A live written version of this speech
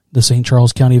The St.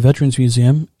 Charles County Veterans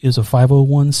Museum is a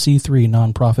 501c3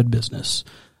 nonprofit business.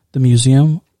 The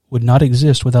museum would not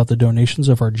exist without the donations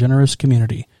of our generous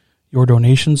community. Your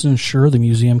donations ensure the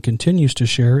museum continues to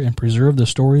share and preserve the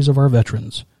stories of our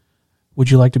veterans. Would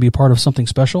you like to be part of something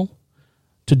special?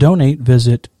 To donate,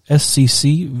 visit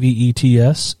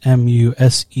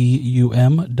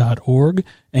sccvetsmuseum.org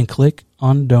and click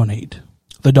on Donate.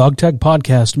 The Dog Tag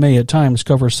Podcast may at times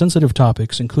cover sensitive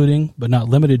topics including, but not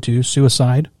limited to,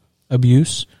 suicide,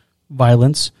 abuse,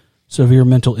 violence, severe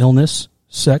mental illness,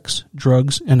 sex,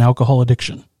 drugs, and alcohol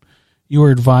addiction. You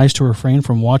are advised to refrain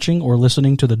from watching or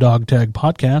listening to the Dog Tag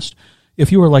Podcast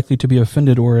if you are likely to be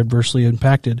offended or adversely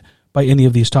impacted by any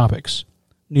of these topics.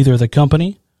 Neither the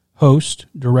company, host,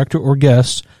 director, or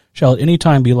guests shall at any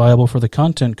time be liable for the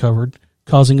content covered,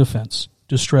 causing offense,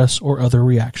 distress, or other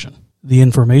reaction. The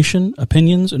information,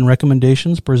 opinions, and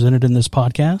recommendations presented in this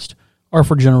podcast are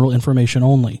for general information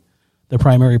only. The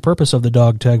primary purpose of the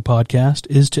Dog Tag Podcast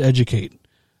is to educate.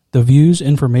 The views,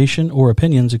 information, or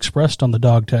opinions expressed on the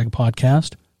Dog Tag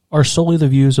Podcast are solely the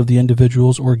views of the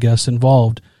individuals or guests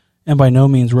involved and by no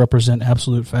means represent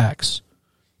absolute facts.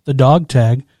 The Dog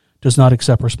Tag does not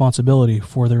accept responsibility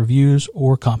for their views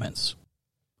or comments.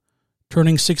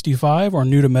 Turning 65 or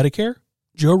new to Medicare?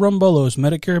 Joe Rumbolo's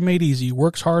Medicare Made Easy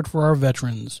works hard for our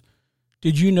veterans.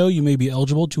 Did you know you may be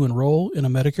eligible to enroll in a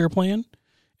Medicare plan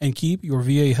and keep your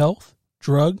VA health,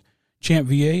 drug, Champ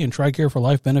VA, and TRICARE for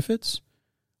Life benefits?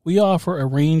 We offer a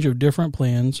range of different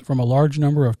plans from a large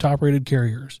number of top-rated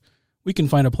carriers. We can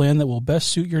find a plan that will best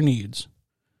suit your needs.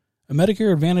 A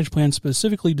Medicare Advantage plan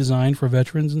specifically designed for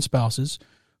veterans and spouses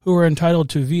who are entitled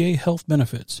to VA health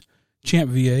benefits,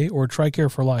 Champ VA, or TRICARE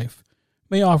for Life,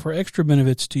 may offer extra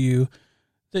benefits to you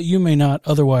that you may not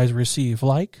otherwise receive,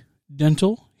 like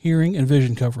dental, hearing, and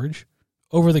vision coverage,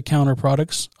 over-the-counter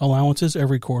products allowances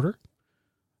every quarter,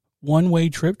 one-way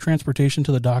trip transportation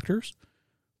to the doctors,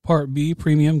 Part B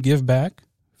premium give back,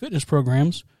 fitness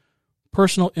programs,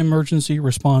 personal emergency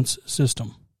response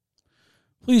system.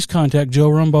 Please contact Joe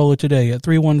Rumbolo today at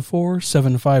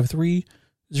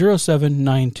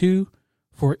 314-753-0792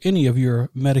 for any of your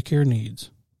Medicare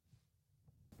needs.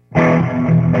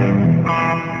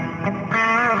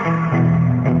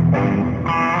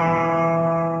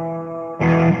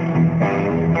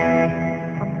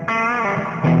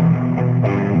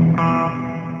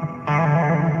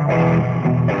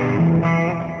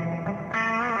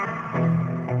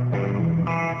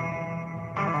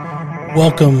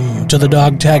 Welcome to the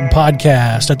Dog Tag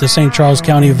Podcast at the St. Charles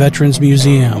County Veterans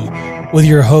Museum with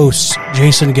your hosts,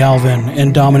 Jason Galvin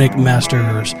and Dominic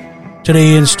Masters.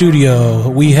 Today in studio,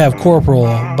 we have Corporal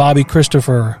Bobby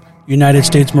Christopher, United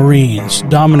States Marines.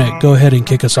 Dominic, go ahead and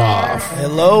kick us off.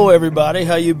 Hello, everybody.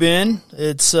 How you been?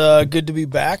 It's good to be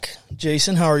back.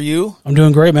 Jason, how are you? I'm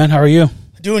doing great, man. How are you?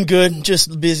 Doing good.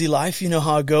 Just busy life. You know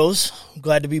how it goes. I'm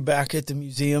glad to be back at the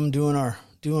museum doing our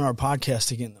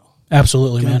podcast again, though.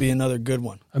 Absolutely, man. It's going to be another good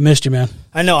one. I missed you, man.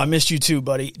 I know. I missed you too,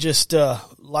 buddy. Just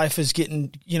life is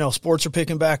getting, sports are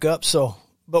picking back up.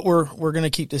 But we're going to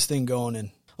keep this thing going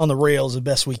and on the rails the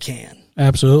best we can.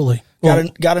 Absolutely.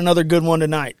 Got another good one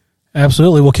tonight.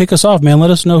 Absolutely. Well, kick us off, man. Let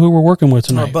us know who we're working with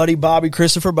tonight. Our buddy Bobby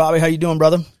Christopher. Bobby, how you doing,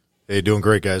 brother? Hey, doing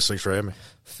great, guys. Thanks for having me.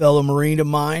 Fellow Marine of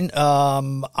mine.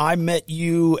 I met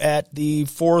you at the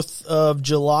 4th of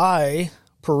July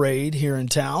parade here in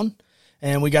town.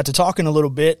 And we got to talking a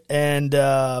little bit, and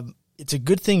it's a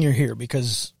good thing you're here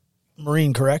because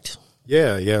Marine, correct?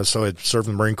 Yeah. So I served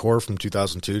in the Marine Corps from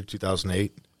 2002 to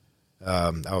 2008. I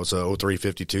was a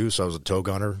 0352, so I was a tow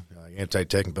gunner,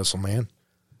 anti-tank missile man,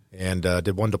 and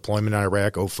did one deployment in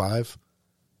Iraq, 05,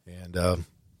 and had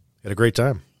a great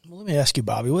time. Well, let me ask you,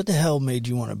 Bobby, what the hell made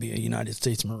you want to be a United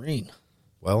States Marine?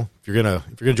 Well, if you're gonna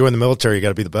join the military, you got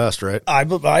to be the best, right?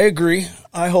 I agree.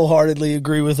 I wholeheartedly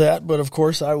agree with that, but of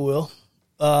course I will.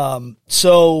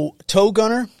 So tow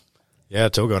gunner? Yeah,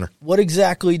 tow gunner. What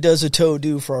exactly does a tow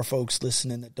do for our folks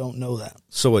listening that don't know that?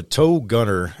 So a tow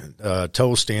gunner,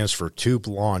 tow stands for tube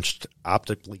launched,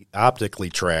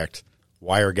 optically tracked,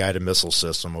 wire guided missile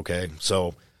system. Okay.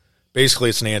 So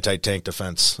basically it's an anti-tank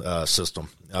defense, system.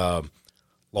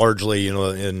 Largely,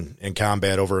 in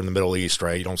combat over in the Middle East,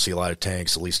 right? You don't see a lot of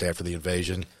tanks, at least after the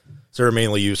invasion. So they're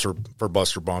mainly used for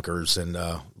buster bunkers and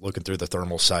looking through the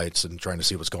thermal sights and trying to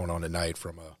see what's going on at night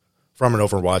from an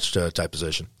overwatch type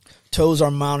position. Tows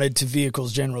are mounted to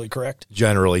vehicles generally, correct?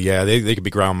 Generally, yeah. They could be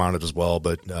ground mounted as well,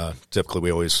 but typically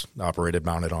we always operated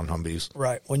mounted on Humvees.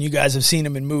 Right. When you guys have seen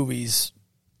them in movies,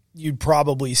 you'd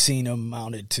probably seen them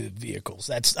mounted to vehicles.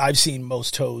 I've seen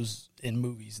most tows in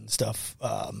movies and stuff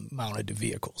mounted to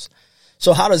vehicles.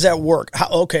 So how does that work?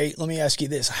 Okay, let me ask you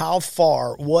this.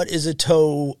 What is a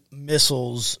TOW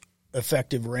missile's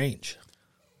effective range?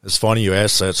 It's funny you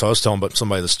asked that. So I was telling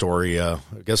somebody the story, I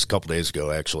guess a couple days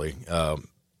ago, actually.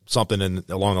 Something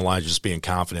along the lines of just being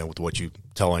confident with what you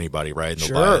tell anybody, right? And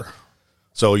Sure.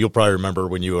 So you'll probably remember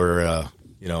when you were,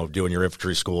 doing your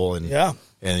infantry school and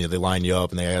they line you up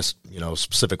and they ask,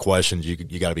 specific questions.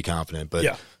 You got to be confident.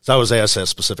 But so I was asked that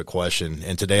specific question,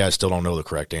 and today I still don't know the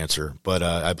correct answer. But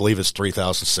I believe it's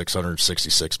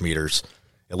 3,666 meters.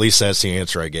 At least that's the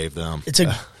answer I gave them. It's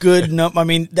a good number. I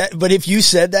mean, but if you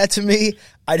said that to me,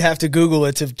 I'd have to Google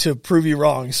it to prove you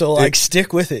wrong. So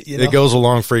stick with it. It goes a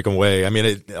long freaking way. I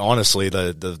mean, honestly,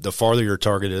 the farther your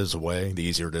target is away, the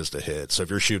easier it is to hit. So if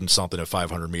you're shooting something at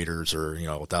 500 meters or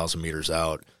 1,000 meters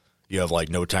out, you have like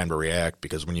no time to react,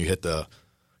 because when you hit the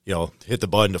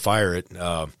button to fire it,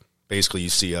 basically you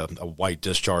see a white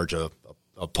discharge, a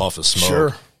puff of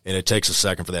smoke, and it takes a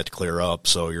second for that to clear up.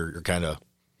 So you're kind of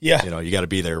you got to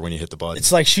be there when you hit the button.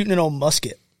 It's like shooting an old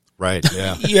musket. Right,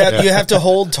 yeah. You have to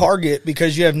hold target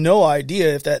because you have no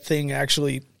idea if that thing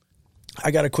actually –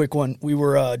 I got a quick one. We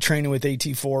were training with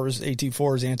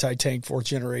AT4s, anti-tank, 4th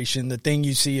generation, the thing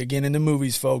you see, again, in the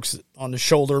movies, folks, on the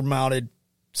shoulder-mounted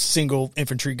single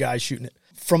infantry guy shooting it.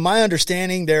 From my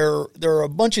understanding, there are a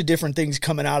bunch of different things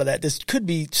coming out of that. This could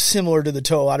be similar to the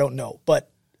TOW, I don't know.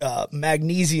 But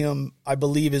magnesium, I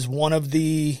believe, is one of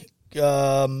the –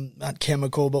 not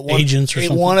chemical, but agents or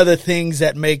something. One of the things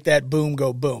that make that boom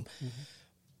go boom. Mm-hmm.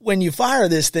 When you fire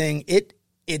this thing, it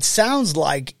sounds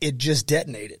like it just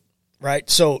detonated, right?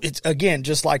 So it's, again,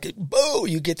 just like boom,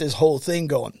 you get this whole thing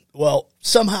going. Well,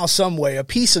 somehow, some way, a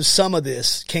piece of some of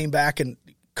this came back and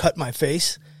cut my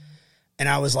face, and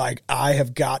I was like, I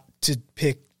have got to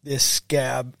pick this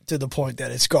scab to the point that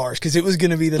it scars, because it was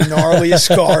going to be the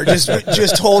gnarliest scar,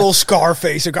 just total scar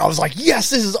face. I was like,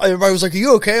 yes, this is. Everybody was like, are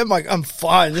you okay? I'm like, I'm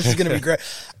fine. This is going to be great.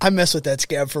 I messed with that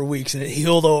scab for weeks and it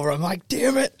healed over. I'm like,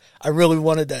 damn it, I really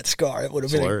wanted that scar. It would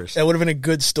have been a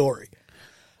good story.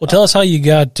 Well, tell us how you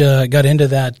got into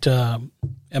that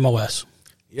MOS.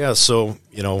 Yeah, so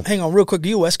hang on real quick. Are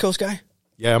you a West Coast guy?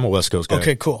 Yeah, I'm a West Coast guy.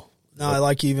 Okay, cool. Now I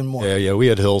like you even more. Yeah, we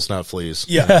had hills, not fleas.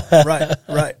 Yeah, right.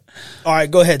 All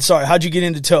right, go ahead. Sorry, how'd you get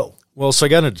into TOW? Well, so I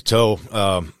got into TOW.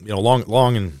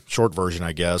 Long and short version,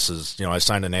 I guess, is I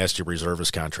signed a nasty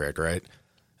reservist contract, right?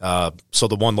 So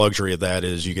the one luxury of that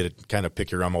is you get to kind of pick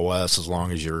your MOS as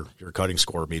long as your cutting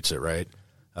score meets it, right?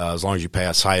 As long as you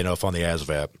pass high enough on the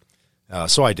ASVAB.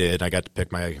 So I did. I got to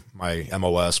pick my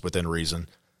MOS within reason.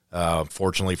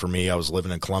 Fortunately for me, I was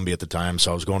living in Columbia at the time,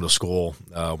 so I was going to school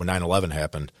when 9/11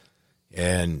 happened.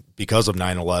 And because of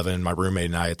 9/11, my roommate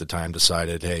and I at the time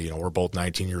decided, hey, we're both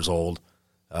 19 years old.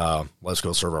 Let's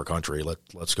go serve our country.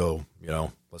 Let's go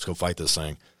fight this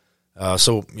thing.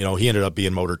 So he ended up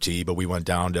being motor T, but we went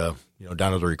down to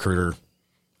the recruiter,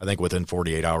 I think within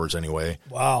 48 hours anyway.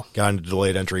 Wow. Got into the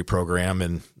delayed entry program,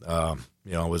 and it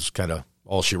was kind of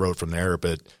all she wrote from there.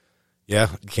 But yeah,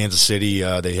 Kansas City,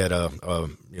 they had a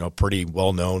pretty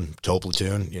well-known TOW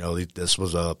platoon. This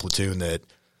was a platoon that,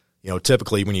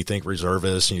 typically when you think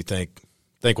reservists and you think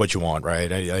what you want,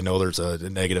 right? I know there's a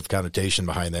negative connotation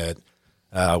behind that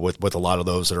with a lot of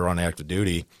those that are on active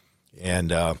duty.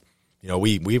 And,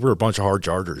 we were a bunch of hard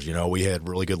chargers. We had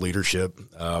really good leadership.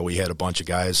 We had a bunch of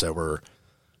guys that were,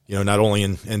 not only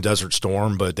in Desert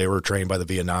Storm, but they were trained by the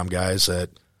Vietnam guys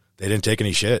that they didn't take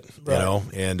any shit, right.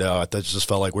 And that just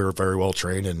felt like we were very well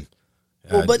trained and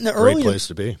but in the great early, place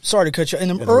to be. Sorry to cut you.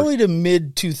 In the early to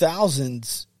mid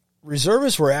 2000s,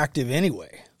 reservists were active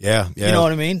anyway. Yeah. You know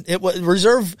what I mean? It was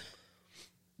reserve.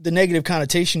 The negative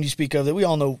connotation you speak of that we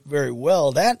all know very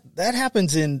well, that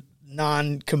happens in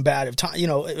non-combative time.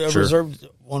 Sure. Reserve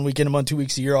 1 weekend a month, 2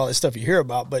 weeks a year, all that stuff you hear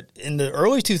about. But in the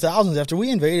early 2000s, after we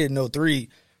invaded in 2003,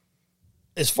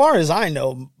 as far as I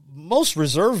know, most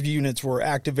reserve units were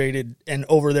activated and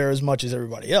over there as much as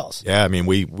everybody else. Yeah, I mean,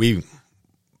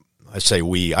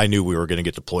 I knew we were going to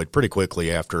get deployed pretty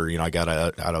quickly after, I got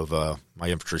out of my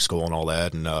infantry school and all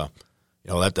that. And,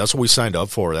 that's what we signed up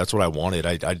for. That's what I wanted.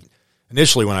 I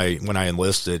initially, when I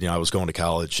enlisted, I was going to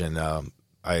college and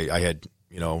I had,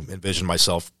 envisioned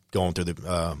myself going through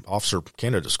the officer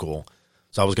candidate school.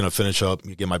 So I was going to finish up,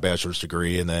 get my bachelor's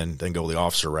degree, and then go the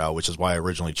officer route, which is why I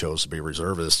originally chose to be a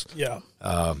reservist. Yeah.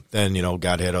 Then,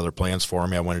 God had other plans for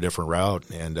me. I went a different route,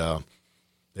 and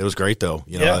it was great, though.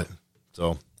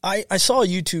 So I saw a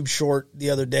YouTube short the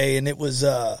other day, and it was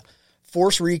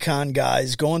Force Recon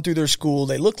guys going through their school.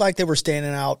 They looked like they were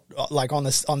standing out like on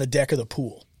the deck of the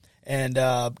pool, and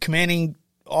commanding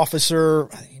officer,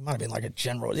 he might have been like a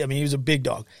general. I mean, he was a big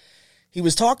dog. He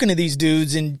was talking to these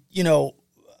dudes, and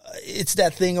it's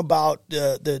that thing about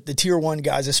the tier 1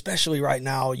 guys, especially right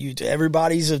now.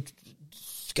 Everybody's a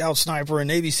scout, sniper, and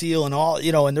Navy SEAL and all,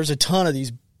 and there's a ton of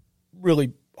these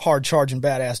really hard charging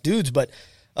badass dudes. But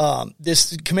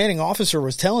this commanding officer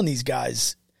was telling these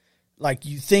guys, like,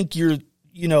 you think you're,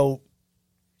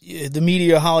 the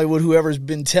media, Hollywood, whoever's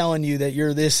been telling you that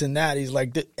you're this and that. He's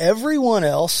like, everyone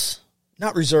else,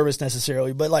 not reservists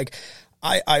necessarily, but like,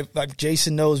 I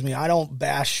Jason knows me. I don't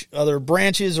bash other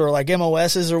branches or like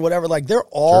MOSs or whatever. Like, they're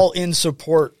all in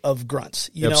support of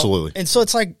grunts. Absolutely. And so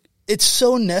it's like, it's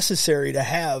so necessary to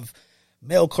have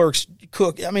mail clerks,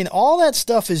 cook. I mean, all that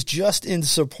stuff is just in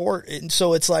support. And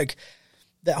so it's like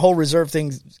that whole reserve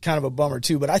thing's kind of a bummer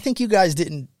too. But I think you guys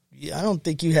I don't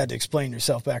think you had to explain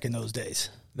yourself back in those days.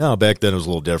 No, back then it was a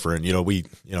little different.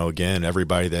 Again,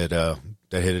 everybody that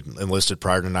had enlisted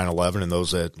prior to 9/11 and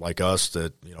those that, like us,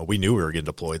 that, we knew we were getting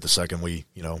deployed the second we,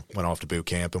 went off to boot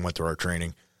camp and went through our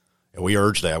training. And we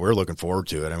urged that. We were looking forward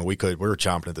to it. I mean, we were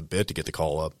chomping at the bit to get the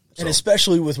call up. So. And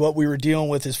especially with what we were dealing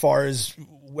with as far as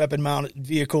weapon-mounted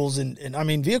vehicles. And I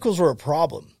mean, vehicles were a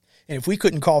problem. And if we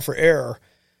couldn't call for air,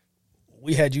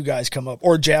 we had you guys come up,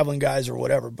 or Javelin guys or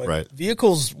whatever. But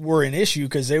Vehicles were an issue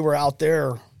because they were out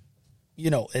there,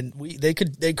 and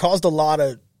they caused a lot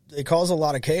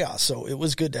of chaos. So it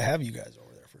was good to have you guys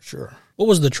over there for sure. What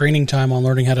was the training time on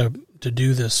learning how to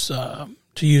do this, to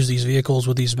use these vehicles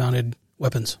with these mounted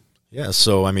weapons? Yeah,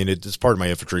 so I mean, it's part of my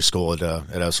infantry school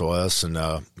at SOS, and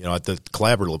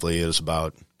collaboratively it was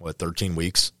about 13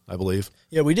 weeks, I believe.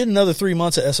 Yeah, we did another 3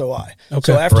 months at SOI.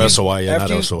 Okay, so after or SOI, not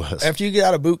SOS. After you get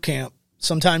out of boot camp,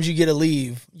 sometimes you get a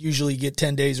leave. Usually, you get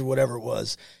 10 days or whatever it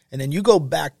was, and then you go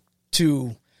back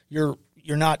to you're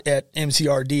not at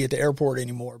MCRD at the airport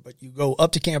anymore, but you go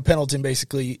up to Camp Pendleton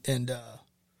basically, and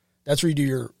that's where you do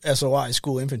your SOI,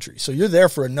 school infantry. So you're there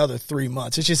for another 3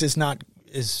 months. It's not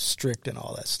as strict and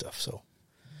all that stuff. So,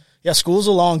 yeah, school's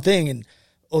a long thing, and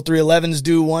 0311s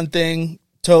do one thing.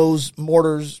 TOWs,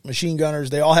 mortars, machine gunners,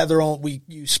 they all have their own.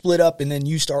 You split up, and then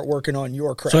you start working on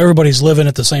your craft. So everybody's living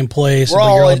at the same place, but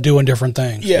you're all doing different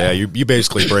things. Yeah, you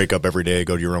basically break up every day,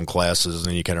 go to your own classes, and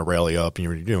then you kind of rally up, and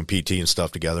you're doing PT and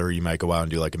stuff together. You might go out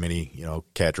and do like a mini,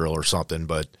 cat drill or something,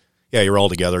 but yeah, you're all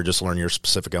together, just learn your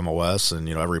specific MOS, and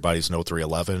everybody's no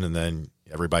 311, and then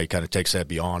everybody kind of takes that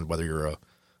beyond, whether you're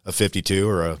a 52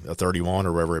 or a 31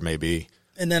 or wherever it may be.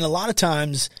 And then a lot of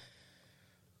times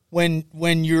when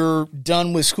you're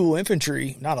done with school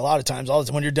infantry, not a lot of times, all the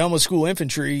time, when you're done with school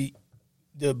infantry,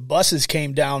 the buses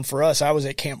came down for us. I was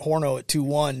at Camp Horno at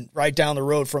 2-1, right down the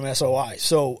road from SOI.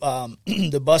 So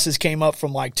the buses came up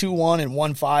from like 2-1 and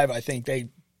 1-5. I think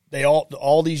they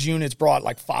all these units brought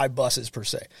like 5 buses per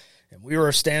se. And we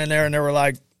were standing there and they were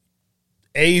like,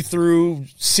 A through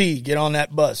C, get on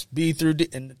that bus. B through D,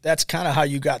 and that's kind of how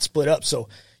you got split up. So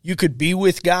you could be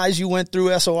with guys you went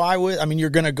through SOI with. I mean,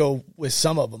 you're going to go with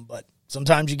some of them, but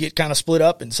sometimes you get kind of split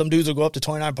up, and some dudes will go up to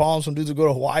 29 Palms, some dudes will go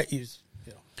to Hawaii.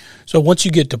 So once you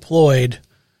get deployed,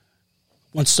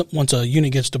 once a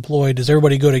unit gets deployed, does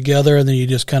everybody go together, and then you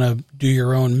just kind of do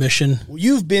your own mission? Well,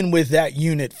 you've been with that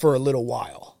unit for a little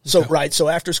while. So, right, so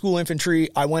after school infantry,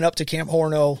 I went up to Camp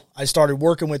Horno. I started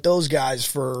working with those guys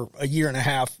for a year and a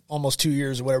half, almost 2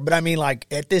 years or whatever. But I mean, like,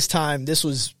 at this time, this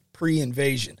was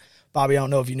pre-invasion. Bobby, I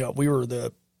don't know if you know, we were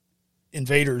the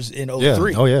invaders in 03.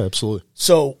 Yeah. Oh, yeah, absolutely.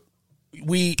 So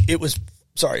it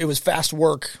was fast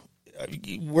work.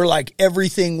 We're like,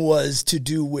 everything was to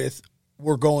do with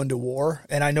we're going to war.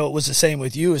 And I know it was the same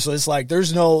with you. So it's like,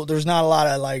 there's not a lot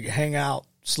of like hang out,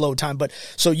 slow time. But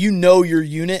so your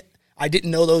unit. I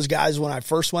didn't know those guys when I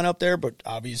first went up there, but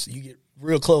obviously you get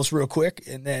real close real quick,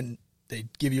 and then they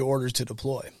give you orders to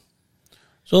deploy.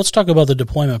 So let's talk about the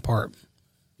deployment part.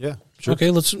 Yeah, sure.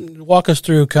 Okay, let's walk us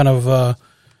through kind of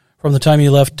from the time you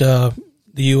left the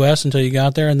U.S. until you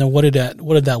got there, and then what did that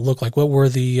look like? What were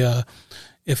the,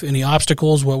 if any,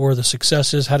 obstacles? What were the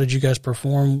successes? How did you guys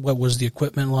perform? What was the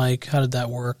equipment like? How did that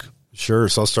work? Sure.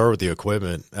 So I'll start with the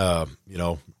equipment.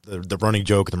 The running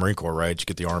joke of the Marine Corps, right? You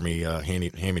get the Army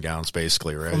hand-me-downs,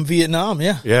 basically, right? From Vietnam,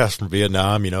 yeah. Yeah, from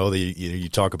Vietnam. You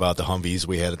talk about the Humvees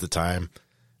we had at the time.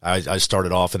 I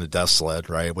started off in a death sled,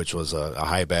 right, which was a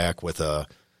high back with a,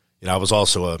 I was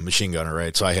also a machine gunner,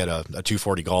 right? So I had a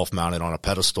 240 Golf mounted on a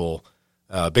pedestal.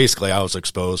 Basically, I was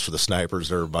exposed for the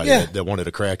snipers, everybody that wanted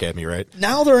to crack at me, right?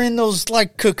 Now they're in those,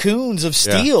 like, cocoons of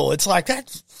steel. Yeah. It's like,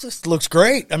 that just looks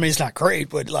great. I mean, it's not great,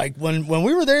 but, like, when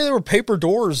we were there were paper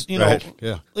doors, right.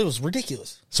 Yeah. It was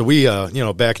ridiculous. So we,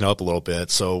 backing up a little bit.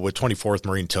 So with 24th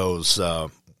Marine TOWs,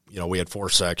 we had 4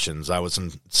 sections. I was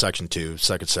in Section 2,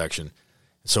 second section.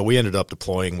 So we ended up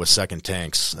deploying with second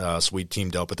tanks. So we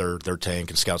teamed up with their tank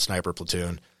and scout sniper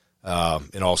platoon.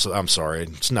 And also, I'm sorry,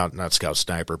 it's not Scout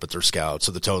Sniper, but they're scouts.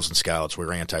 So the Tozen Scouts, we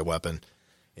were anti-weapon.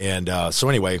 And so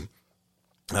anyway,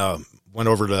 went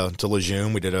over to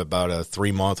Lejeune. We did about a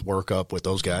 3-month workup with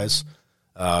those guys.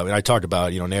 And I talked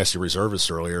about, nasty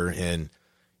reservists earlier, and,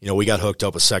 we got hooked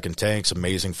up with second tanks,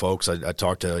 amazing folks. I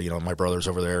talked to, my brothers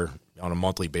over there on a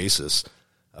monthly basis.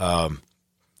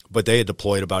 But they had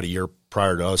deployed about a year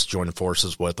prior to us, joining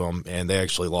forces with them, and they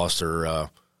actually lost their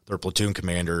platoon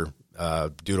commander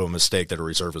due to a mistake that a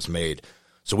reservist made.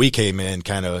 So we came in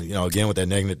kind of, again with that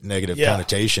negative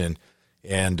connotation.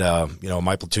 And,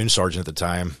 my platoon sergeant at the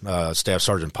time, Staff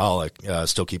Sergeant Pollock,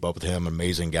 still keep up with him,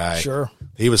 amazing guy. Sure.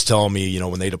 He was telling me,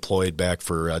 when they deployed back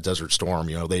for Desert Storm,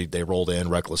 they rolled in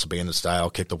reckless abandon style,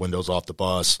 kicked the windows off the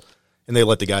bus, and they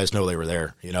let the guys know they were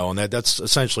there, and that's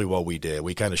essentially what we did.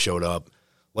 We kind of showed up,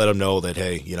 let them know that,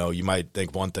 hey, you might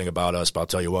think one thing about us, but I'll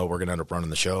tell you what, we're going to end up running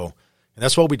the show. And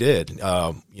that's what we did.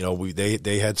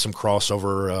 They had some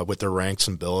crossover with their ranks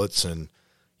and billets, and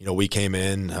we came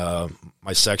in.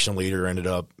 My section leader ended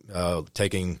up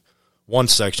taking one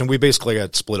section. We basically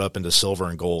got split up into silver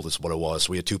and gold is what it was.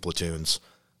 We had 2 platoons.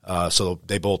 So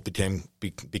they both became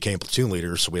platoon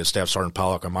leaders. So we had Staff Sergeant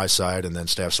Pollock on my side and then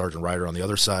Staff Sergeant Ryder on the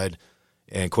other side.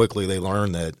 And quickly they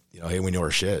learned that, hey, we knew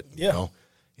our shit. Yeah.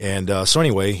 And so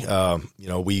anyway,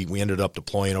 we ended up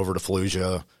deploying over to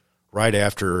Fallujah right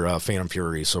after Phantom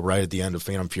Fury. So right at the end of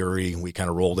Phantom Fury, we kind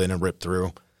of rolled in and ripped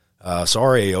through. So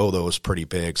our AO, though, was pretty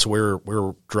big. So we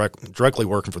were directly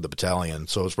working for the battalion.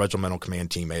 So it was Regimental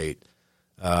Command Team 8.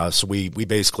 So we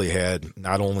basically had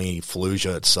not only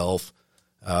Fallujah itself,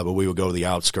 but we would go to the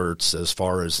outskirts as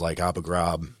far as like Abu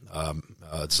Ghraib,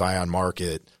 Zion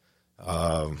Market.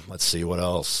 Let's see what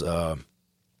else.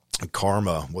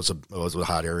 Karma was a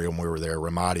hot area when we were there.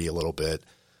 Ramadi a little bit.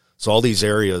 So all these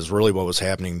areas, really, what was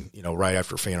happening, right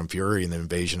after Phantom Fury and the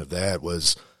invasion of that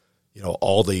was,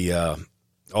 all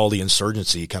the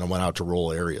insurgency kind of went out to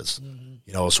rural areas.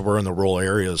 Mm-hmm. So we're in the rural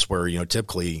areas where,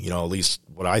 typically, at least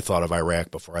what I thought of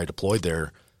Iraq before I deployed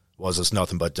there was it's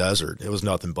nothing but desert. It was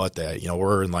nothing but that.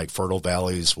 We're in like fertile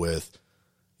valleys with,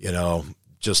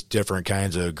 just different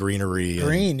kinds of greenery.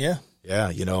 Green, yeah.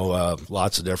 Yeah,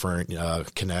 lots of different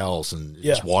canals and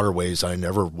just waterways I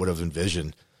never would have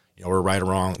envisioned. We're right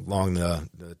along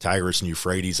the Tigris and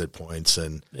Euphrates at points.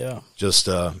 And just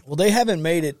well, they haven't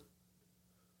made it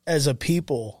as a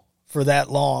people for that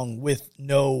long with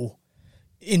no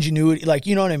ingenuity. Like,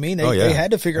 you know what I mean? They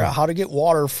had to figure out how to get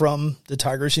water from the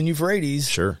Tigris and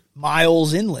Euphrates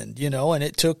miles inland, and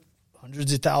it took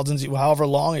hundreds of thousands, however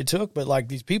long it took. But like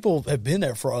these people have been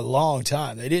there for a long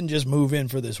time. They didn't just move in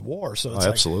for this war. So it's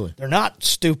absolutely. They're not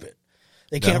stupid.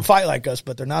 They can't fight like us,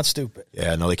 but they're not stupid.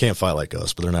 Yeah, no, they can't fight like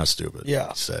us, but they're not stupid.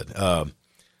 Yeah. Said. So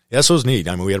it was neat.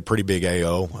 I mean, we had a pretty big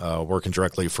AO working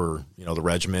directly for, the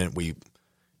regiment. We,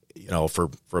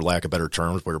 for lack of better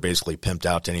terms, we were basically pimped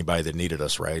out to anybody that needed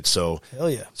us, right? So, hell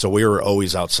yeah. So we were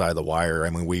always outside the wire. I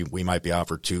mean, we might be out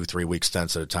for 2-3 week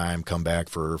stints at a time, come back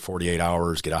for 48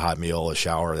 hours, get a hot meal, a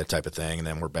shower, that type of thing, and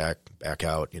then we're back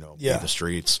out, in the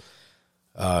streets.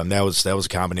 That was a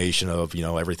combination of,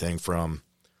 everything from,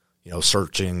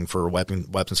 searching for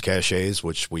weapons caches,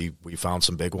 which we found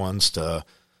some big ones, to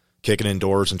kicking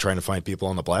indoors and trying to find people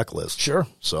on the blacklist. Sure.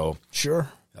 So sure.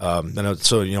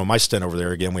 My stint over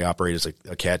there, again, we operated as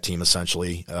a CAT team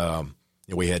essentially.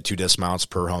 We had 2 dismounts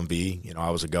per Humvee.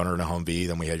 I was a gunner in a Humvee.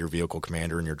 Then we had your vehicle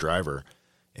commander and your driver.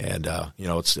 And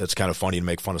it's kind of funny to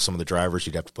make fun of some of the drivers.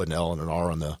 You'd have to put an L and an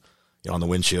R on the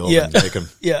windshield and make them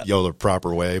yell the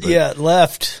proper way. But,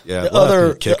 left. Yeah, the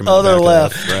other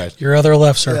left. Right. Your other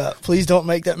left, sir. Yeah, please don't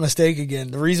make that mistake again.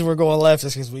 The reison we're going left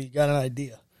is because we got an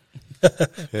idea.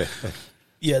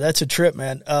 Yeah, that's a trip,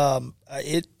 man.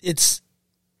 It's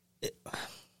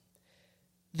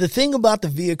the thing about the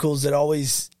vehicles that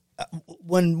always,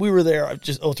 when we were there,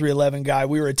 just 0311 guy,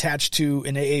 we were attached to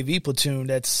an AAV platoon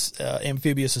that's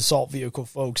amphibious assault vehicle,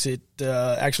 folks. It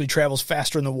actually travels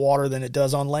faster in the water than it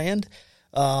does on land.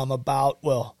 I don't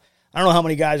know how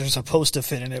many guys are supposed to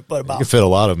fit in it, but you can fit a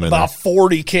lot of them in about there.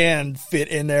 40 can fit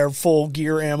in there, full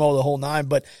gear, ammo, the whole nine.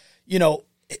 But,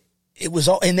 it was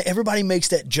all, and everybody makes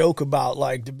that joke about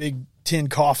like the big tin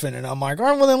coffin, and I'm like, all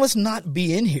right, well then let's not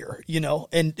be in here,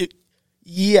 and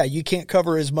you can't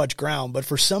cover as much ground, but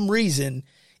for some reason,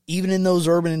 even in those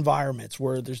urban environments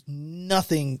where there's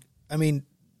nothing, I mean,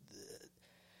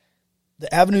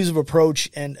 the avenues of approach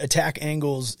and attack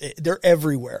angles, they're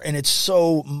everywhere, and it's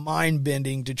so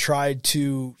mind-bending to try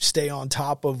to stay on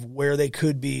top of where they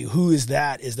could be. Who is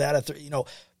that? Is that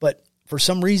but for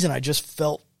some reason I just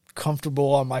felt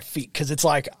comfortable on my feet, because it's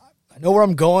like I know where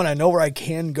I'm going, I know where I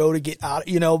can go to get out,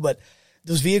 but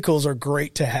those vehicles are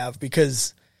great to have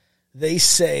because they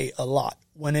say a lot.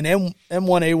 When an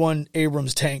M1A1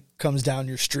 Abrams tank comes down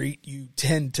your street, you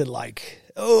tend to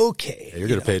okay. Yeah, you're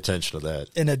going to pay attention to that.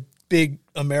 And a big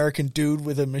American dude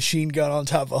with a machine gun on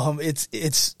top of him,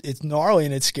 it's gnarly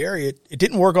and it's scary. It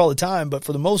didn't work all the time, but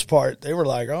for the most part, they were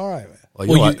like, all right, man.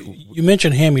 Well, you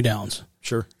mentioned hand-me-downs.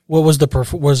 Sure. What was the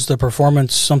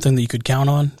performance something that you could count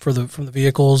on from the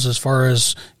vehicles as far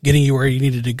as getting you where you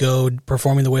needed to go,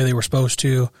 performing the way they were supposed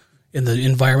to in the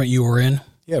environment you were in?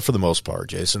 Yeah, for the most part,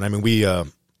 Jason. I mean, we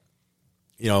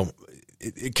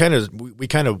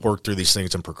kind of worked through these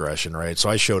things in progression, right? So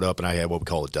I showed up and I had what we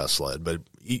call a death sled, but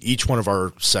each one of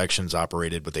our sections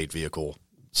operated with 8 vehicle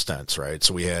stints, right?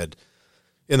 So we had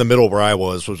in the middle where I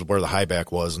was where the high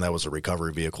back was, and that was a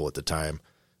recovery vehicle at the time.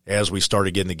 As we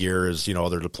started getting the gear, as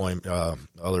other deployment,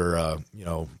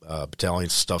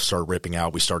 battalions stuff started ripping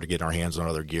out, we started getting our hands on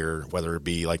other gear, whether it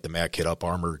be like the MAC kit up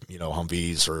armor,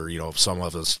 Humvees, or some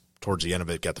of us towards the end of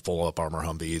it got the full up armor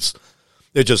Humvees.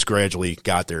 It just gradually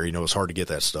got there. It was hard to get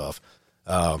that stuff.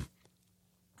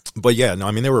 But yeah, no,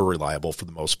 I mean, they were reliable for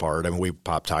the most part. I mean, we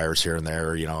popped tires here and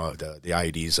there. The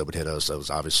IEDs that would hit us, that was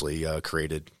obviously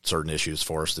created certain issues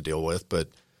for us to deal with. But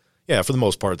yeah, for the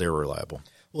most part, they were reliable.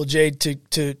 Well, Jay,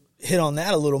 to hit on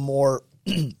that a little more,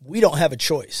 we don't have a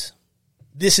choice.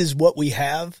 This is what we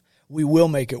have. We will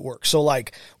make it work. So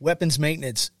like weapons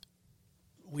maintenance,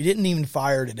 we didn't even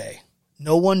fire today.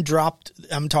 No one dropped,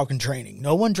 I'm talking training.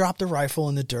 No one dropped a rifle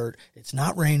in the dirt. It's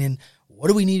not raining. What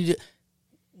do we need to do?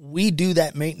 We do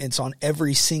that maintenance on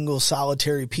every single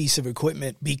solitary piece of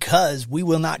equipment because we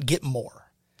will not get more.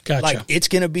 Gotcha. Like it's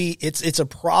going to be, it's a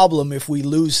problem if we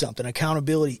lose something.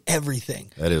 Accountability,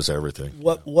 everything. That is everything.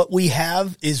 What we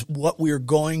have is what we're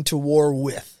going to war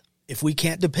with. If we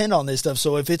can't depend on this stuff.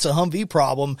 So if it's a Humvee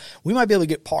problem, we might be able to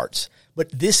get parts, but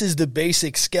this is the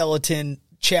basic skeleton,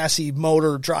 chassis,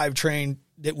 motor, drivetrain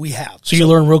that we have. So you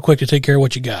learn real quick to take care of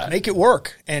what you got. Make it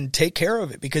work and take care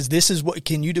of it because this is what,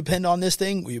 can you depend on this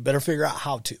thing? Well, you better figure out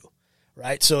how to,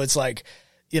 right? So it's like,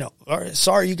 all right,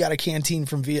 sorry, you got a canteen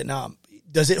from Vietnam.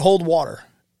 Does it hold water?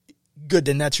 Good,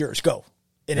 then that's yours. Go.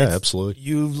 And yeah, absolutely.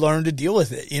 You learn to deal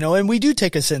with it, and we do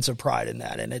take a sense of pride in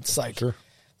that. And it's like, sure.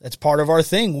 That's part of our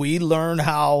thing. We learn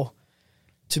how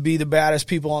to be the baddest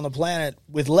people on the planet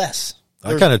with less.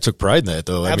 I kind of took pride in that,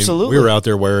 though. Absolutely. I mean, we were out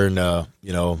there wearing, the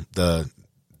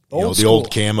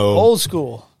old camo, old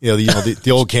school, the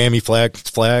old cami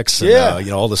flax, and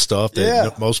yeah. All the stuff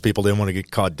that most people didn't want to get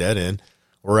caught dead in.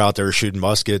 We're out there shooting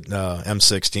musket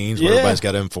M16s where everybody's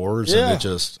got M4s, and it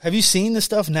just. Have you seen the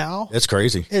stuff now? It's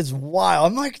crazy. It's wild.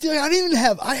 I'm like, dude,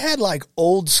 I had like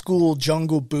old school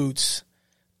jungle boots,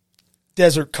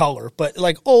 desert color, but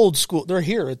like old school. They're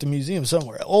here at the museum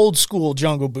somewhere. Old school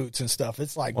jungle boots and stuff.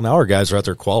 It's like. Well, now our guys are out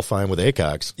there qualifying with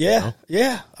ACOGs. Yeah,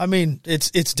 yeah. I mean, it's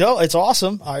dope. It's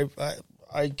awesome.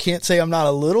 I can't say I'm not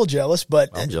a little jealous, but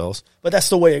I'm jealous. But that's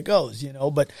the way it goes,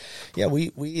 But yeah,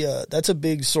 we that's a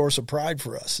big source of pride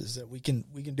for us is that we can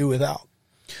do without.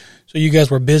 So you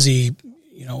guys were busy,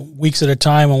 weeks at a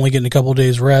time, only getting a couple of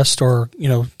days rest, or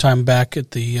time back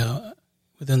at the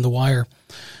within the wire.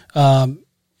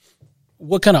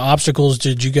 What kind of obstacles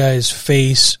did you guys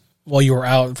face while you were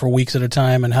out for weeks at a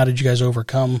time, and how did you guys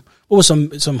overcome? What was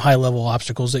some high level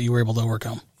obstacles that you were able to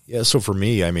overcome? Yeah, so for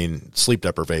me, I mean, sleep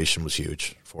deprivation was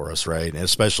huge for us, right? And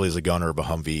especially as a gunner of a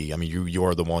Humvee. I mean, you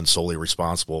are the one solely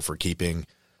responsible for keeping,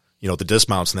 the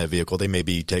dismounts in that vehicle. They may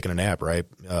be taking a nap, right?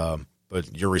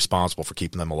 But you're responsible for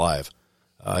keeping them alive.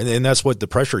 And that's what the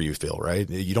pressure you feel, right?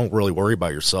 You don't really worry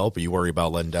about yourself, but you worry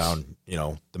about letting down,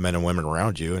 the men and women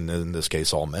around you, and in this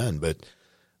case, all men. But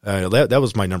that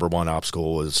was my number one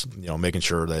obstacle was, making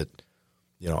sure that,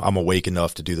 I'm awake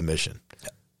enough to do the mission.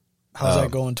 How's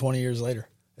that going 20 years later?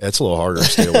 It's a little harder to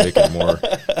stay awake anymore.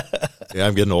 Yeah,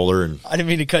 I'm getting older, and I didn't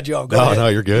mean to cut you off. Go ahead. No,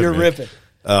 you're good. You're man. ripping.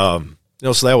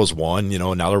 So that was one.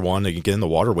 Another one. Again, the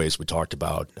waterways we talked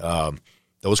about.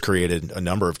 Those created a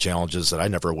number of challenges that I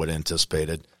never would have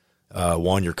anticipated.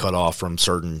 One, you're cut off from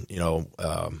certain,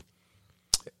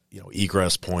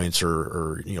 egress points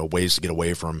or ways to get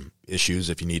away from issues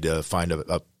if you need to find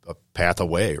a path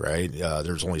away. Right.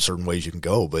 There's only certain ways you can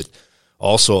go, but.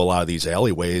 Also, a lot of these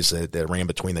alleyways that ran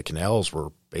between the canals were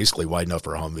basically wide enough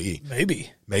for a Humvee.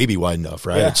 Maybe wide enough,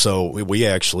 right? Yeah. So we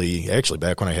actually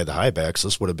back when I had the high backs,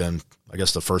 this would have been, I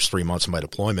guess, the first 3 months of my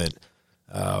deployment.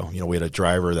 We had a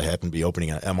driver that happened to be opening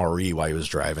an MRE while he was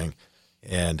driving,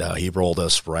 and he rolled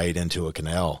us right into a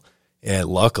canal. And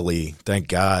luckily, thank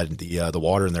God, the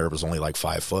water in there was only like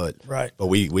 5 foot. Right. But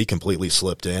we completely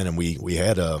slipped in, and we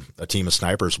had a team of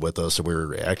snipers with us, and we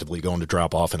were actively going to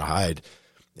drop off and hide.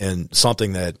 And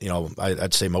something that,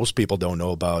 I'd say most people don't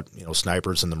know about,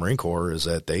 snipers in the Marine Corps is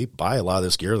that they buy a lot of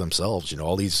this gear themselves.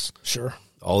 All these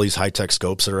high-tech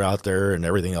scopes that are out there and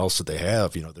everything else that they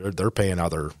have, they're paying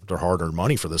out their hard-earned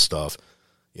money for this stuff.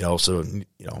 So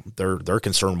they're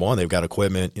concerned, one, they've got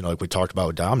equipment, like we talked about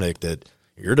with Dominic, that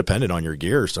you're dependent on your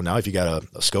gear. So now if you got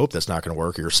a scope that's not going to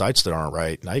work or your sights that aren't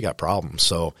right, now you got problems.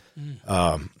 So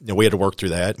we had to work through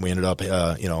that. We ended up,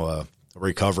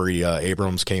 recovery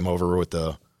Abrams came over with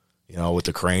the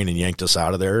crane and yanked us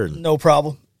out of there. And, no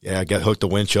problem. Yeah, hooked the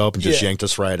winch up and just yanked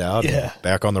us right out. Yeah. And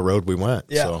back on the road we went.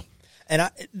 Yeah. So. And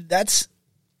that's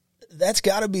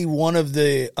got to be one of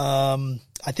the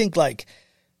I think like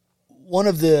one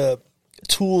of the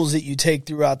tools that you take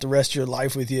throughout the rest of your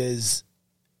life with you is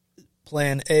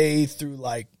plan A through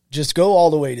like just go all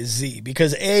the way to Z,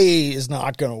 because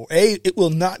it will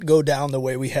not go down the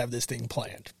way we have this thing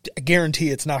planned. I guarantee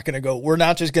it's not going to go. We're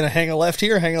not just going to hang a left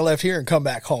here, and come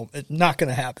back home. It's not going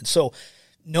to happen. So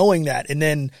knowing that, and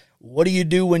then what do you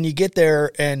do when you get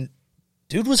there? And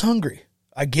dude was hungry.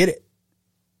 I get it.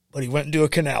 But he went into a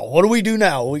canal. What do we do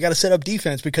now? We got to set up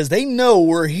defense because they know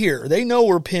we're here. They know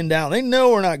we're pinned down. They know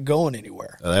we're not going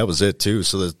anywhere. That was it too.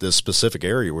 So the specific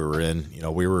area we were in,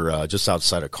 we were just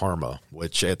outside of Karma,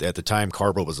 which at the time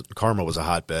Karma was a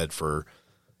hotbed for,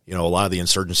 a lot of the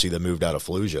insurgency that moved out of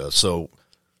Fallujah. So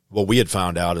what we had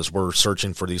found out is we're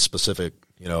searching for these specific,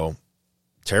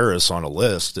 terrorists on a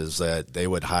list, is that they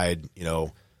would hide,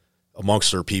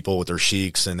 amongst their people with their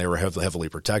sheiks, and they were heavily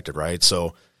protected, right?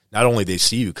 So not only they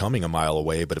see you coming a mile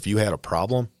away, but if you had a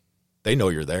problem, they know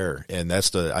you're there, and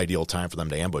that's the ideal time for them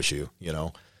to ambush you,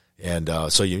 And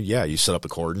so you set up a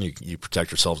cordon, you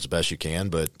protect yourself as best you can,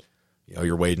 but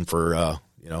you're waiting for a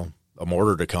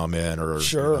mortar to come in or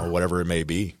whatever it may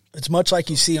be. It's much like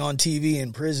you see on TV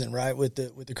in prison, right? With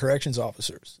the corrections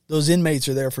officers, those inmates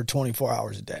are there for 24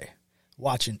 hours a day,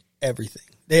 watching everything.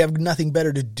 They have nothing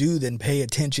better to do than pay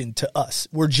attention to us.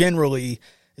 We're generally,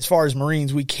 as far as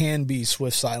Marines, we can be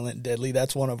swift, silent, deadly.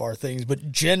 That's one of our things.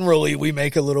 But generally, we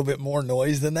make a little bit more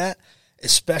noise than that,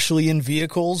 especially in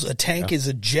vehicles. A tank is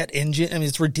a jet engine. I mean,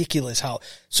 it's ridiculous how.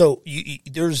 So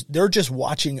they're just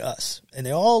watching us, and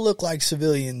they all look like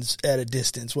civilians at a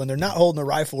distance. When they're not holding a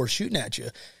rifle or shooting at you,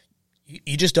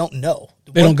 you just don't know.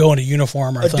 They don't go into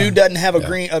uniform or a dude doesn't have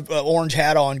a orange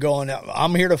hat on going,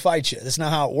 I'm here to fight you. That's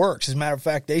not how it works. As a matter of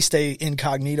fact, they stay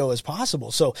incognito as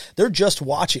possible. So they're just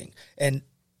watching. And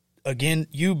again,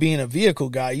 you being a vehicle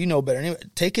guy, you know better. Anyway,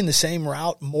 taking the same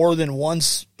route more than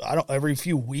once, every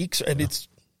few weeks, I mean,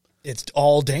 it's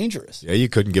all dangerous. Yeah, you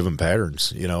couldn't give them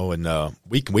patterns, and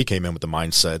we came in with the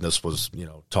mindset, and this was,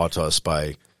 taught to us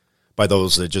by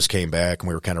those that just came back, and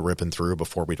we were kind of ripping through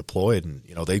before we deployed. And,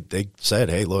 they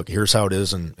said, hey, look, here's how it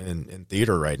is in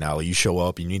theater right now. You show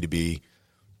up, you need to be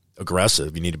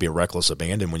aggressive. You need to be a reckless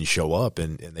abandon when you show up,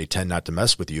 and they tend not to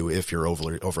mess with you if you're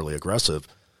overly aggressive.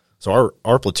 So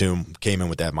our platoon came in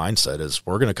with that mindset, is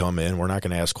we're going to come in, we're not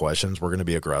going to ask questions, we're going to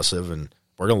be aggressive, and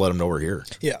we're going to let them know we're here.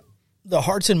 Yeah. The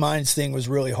hearts and minds thing was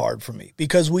really hard for me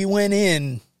because we went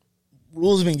in,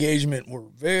 rules of engagement were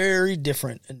very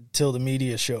different until the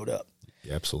media showed up.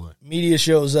 Yeah, absolutely. Media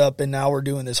shows up, and now we're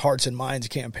doing this hearts and minds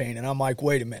campaign, and I'm like,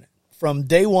 wait a minute. From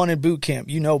day one in boot camp,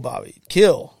 Bobby,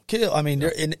 kill. I mean,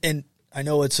 and I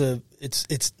know it's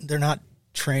they're not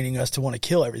training us to want to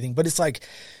kill everything, but it's like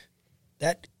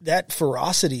that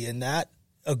ferocity and that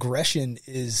aggression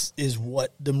is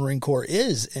what the Marine Corps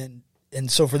is, and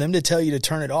so for them to tell you to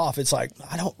turn it off, it's like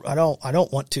I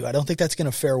don't want to. I don't think that's going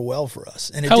to fare well for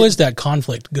us. And how does that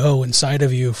conflict go inside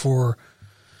of you for?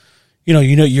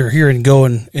 You're here and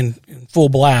going in full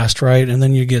blast, right? And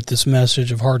then you get this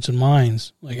message of hearts and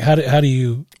minds. Like, how do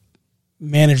you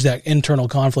manage that internal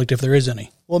conflict if there is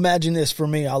any? Well, imagine this for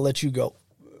me. I'll let you go.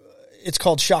 It's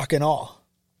called shock and awe.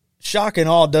 Shock and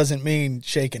awe doesn't mean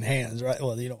shaking hands, right?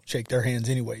 Well, you don't shake their hands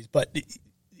anyways. But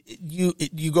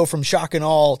you go from shock and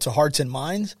awe to hearts and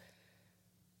minds.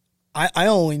 I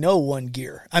only know one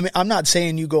gear. I mean, I'm not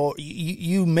saying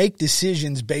you make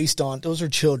decisions based on, those are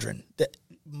children that.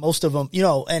 Most of them,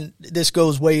 and this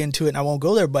goes way into it, and I won't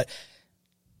go there, but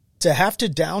to have to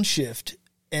downshift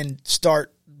and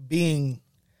start being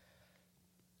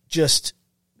just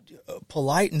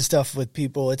polite and stuff with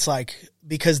people, it's like,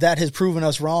 because that has proven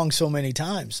us wrong so many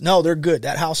times. No, they're good.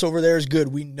 That house over there is good.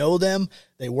 We know them.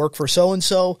 They work for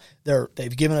so-and-so.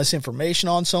 They've given us information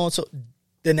on so-and-so.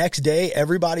 The next day,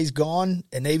 everybody's gone,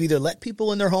 and they've either let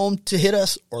people in their home to hit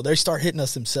us or they start hitting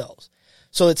us themselves.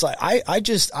 So it's like I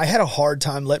had a hard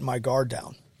time letting my guard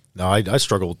down. No, I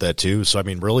struggled with that too. So I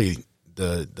mean, really,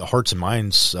 the hearts and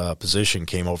minds position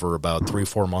came over about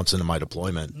 3-4 months into my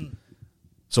deployment.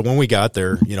 So when we got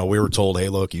there, we were told, hey,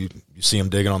 look, you see them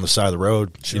digging on the side of the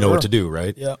road, Sure. you know what to do,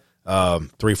 right? Yeah.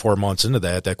 3-4 months into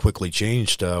that quickly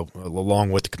changed,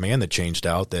 along with the command that changed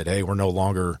out that, hey, we're no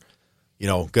longer,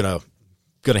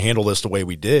 gonna handle this the way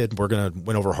we did. We're gonna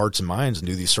win over hearts and minds and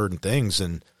do these certain things.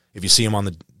 And if you see them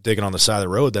digging on the side of the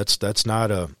road, that's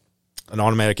not an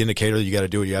automatic indicator that you got to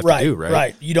do what you have to do, right?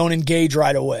 Right. You don't engage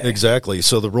right away. Exactly.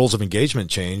 So the rules of engagement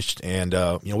changed, and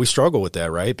we struggle with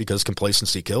that, right? Because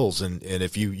complacency kills, and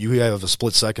if you have a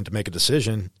split second to make a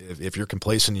decision, if you're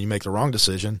complacent and you make the wrong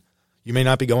decision, you may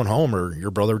not be going home, or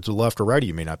your brother to the left or right of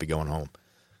you may not be going home.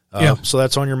 So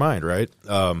that's on your mind, right?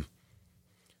 I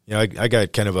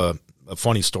got kind of a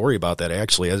funny story about that,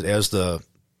 actually.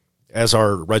 As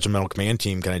our regimental command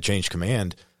team kind of changed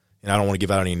command, and I don't want to give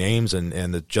out any names,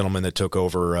 and the gentleman that took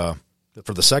over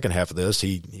for the second half of this,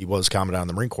 he was commandant in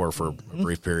the Marine Corps for a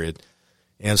brief period.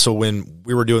 And so when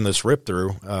we were doing this rip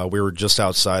through, we were just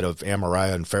outside of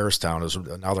Amariah and Ferristown. It was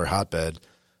another hotbed.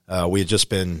 We had just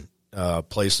been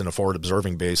placed in a forward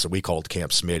observing base that we called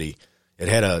Camp Smitty. It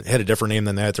had a different name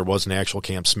than that. There was an actual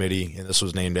Camp Smitty, and this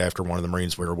was named after one of the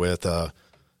Marines we were with.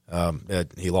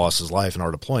 He lost his life in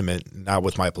our deployment, not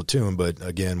with my platoon, but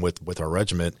again with our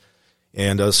regiment.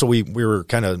 And so we were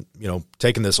kind of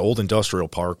taking this old industrial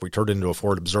park. We turned it into a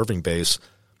forward observing base,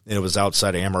 and it was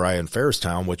outside of Amariah and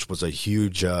Ferristown, which was a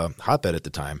huge hotbed at the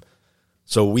time.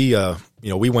 So we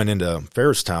went into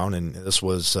Ferristown, and this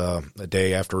was a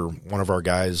day after one of our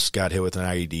guys got hit with an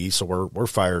IED. So we're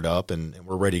fired up and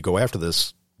we're ready to go after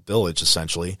this village,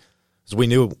 essentially, because we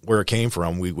knew where it came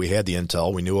from. We had the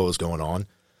intel. We knew what was going on,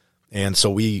 and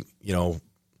so I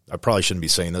probably shouldn't be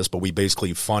saying this, but we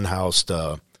basically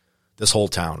funhoused this whole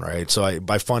town, right? So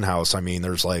by funhouse, I mean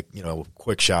there's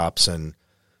quick shops and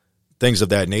things of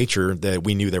that nature that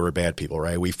we knew they were bad people,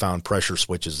 right? We found pressure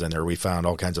switches in there. We found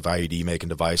all kinds of IED making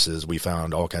devices. We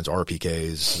found all kinds of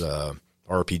RPKs,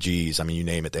 RPGs. I mean, you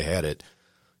name it, they had it.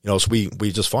 So we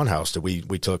just funhoused it.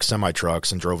 We took semi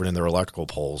trucks and drove it in their electrical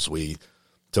poles. We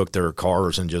took their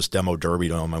cars and just demo derbied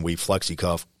them, and we flexi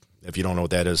cuff. If you don't know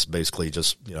what that is, basically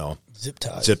just zip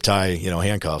tie,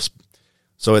 handcuffs.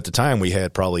 So at the time, we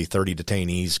had probably 30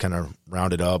 detainees kind of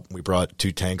rounded up. We brought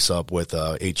 2 tanks up with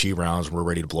HE rounds. We're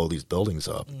ready to blow these buildings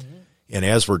up. Mm-hmm. And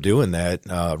as we're doing that,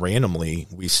 randomly,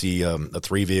 we see a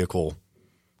 3-vehicle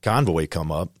convoy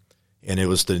come up, and it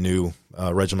was the new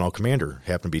regimental commander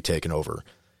happened to be taken over.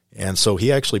 And so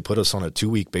he actually put us on a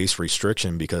 2-week base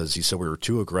restriction because he said we were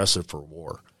too aggressive for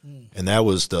war. Mm. And that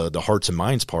was the hearts and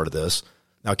minds part of this.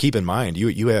 Now, keep in mind,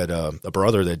 you had a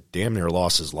brother that damn near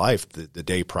lost his life the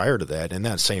day prior to that in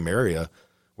that same area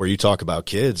where you talk about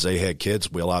kids. They had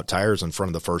kids wheel out tires in front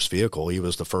of the first vehicle. He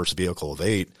was the first vehicle of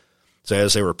 8. So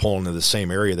as they were pulling into the same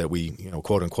area that we,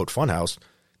 quote-unquote funhouse,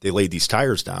 they laid these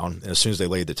tires down. And as soon as they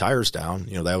laid the tires down,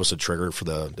 that was a trigger for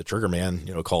the trigger man,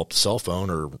 call up the cell phone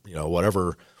or,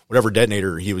 whatever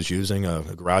detonator he was using, a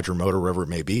garage remote or whatever it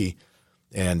may be.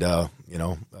 And,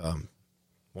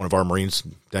 one of our Marines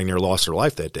dang near lost their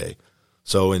life that day.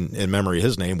 So in memory of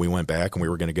his name, we went back and we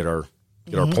were going to get our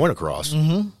point across.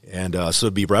 Mm-hmm. And so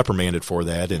to be reprimanded for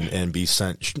that and be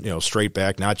sent straight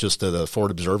back, not just to the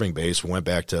forward observing base. We went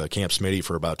back to Camp Smitty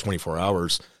for about 24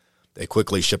 hours. They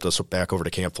quickly shipped us back over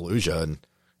to Camp Fallujah, and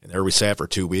there we sat for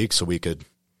 2 weeks so we could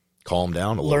calm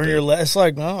down a little bit. Learn your lesson. It's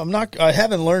like, no, I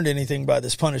haven't learned anything by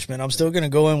this punishment. I'm still going to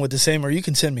go in with the same, or you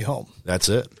can send me home. That's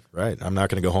it. Right. I'm not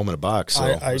going to go home in a box. So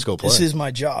let's go play. This is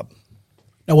my job.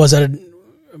 Now, what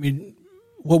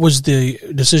was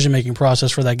the decision-making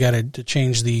process for that guy to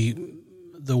change the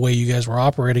way you guys were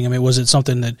operating? I mean, was it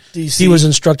something that he was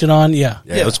instructed on? Yeah.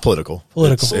 Yeah, it's political.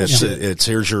 It's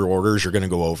here's your orders. You're going to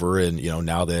go over, and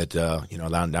now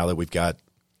that we've got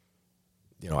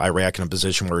Iraq in a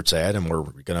position where it's at, and we're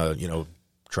going to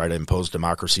try to impose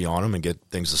democracy on them and get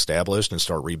things established and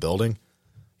start rebuilding.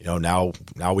 Now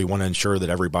we want to ensure that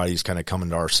everybody's kind of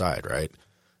coming to our side, right?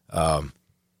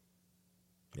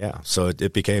 So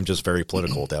it became just very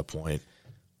political at that point.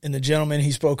 And the gentleman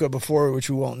he spoke of before,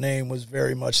 which we won't name, was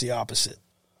very much the opposite.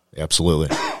 Absolutely.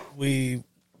 We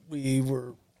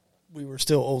were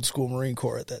still old school Marine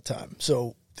Corps at that time,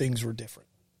 so things were different.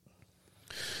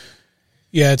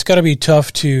 Yeah, it's got to be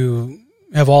tough to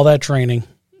have all that training,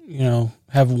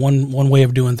 have one way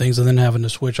of doing things and then having to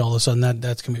switch all of a sudden.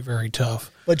 That's going to be very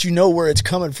tough. But you know where it's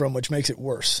coming from, which makes it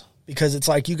worse. Because it's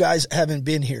like you guys haven't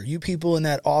been here. You people in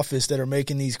that office that are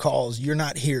making these calls, you're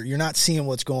not here. You're not seeing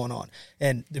what's going on.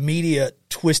 And the media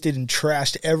twisted and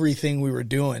trashed everything we were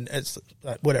doing. It's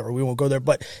whatever. We won't go there.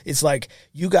 But it's like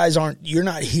you guys you're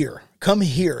not here. Come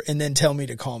here and then tell me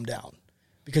to calm down.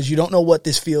 because you don't know what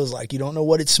this feels like. You don't know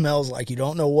what it smells like. You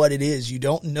don't know what it is. You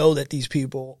don't know that these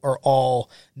people are all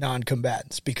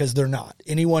non-combatants, because they're not.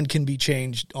 Anyone can be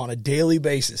changed on a daily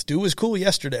basis. Dude was cool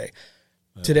yesterday.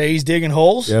 Today he's digging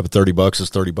holes. Yeah, but $30 is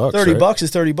 $30. $30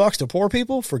 is $30 to poor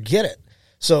people. Forget it.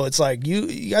 So it's like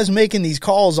you guys making these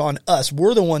calls on us.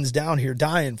 We're the ones down here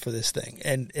dying for this thing,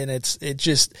 and it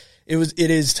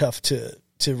is tough to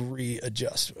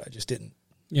readjust. I just didn't.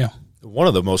 Yeah. One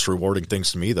of the most rewarding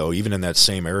things to me, though, even in that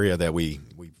same area that we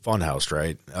funhoused,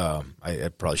 right? I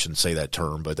probably shouldn't say that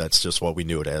term, but that's just what we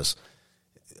knew it as.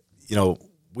 You know,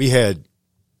 we had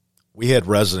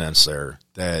residents there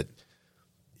that,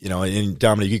 you know, and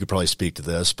Dominic, you could probably speak to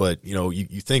this, but you know,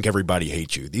 you think everybody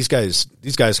hates you. These guys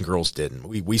and girls didn't.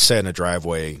 We sat in a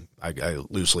driveway. I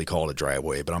loosely call it a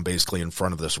driveway, but I'm basically in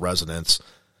front of this residence,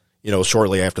 you know,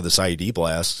 shortly after this IED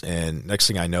blast. And next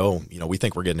thing I know, you know, we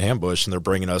think we're getting ambushed, and they're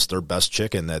bringing us their best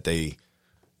chicken that they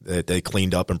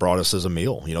cleaned up and brought us as a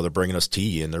meal. You know, they're bringing us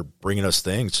tea, and they're bringing us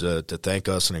things to thank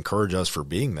us and encourage us for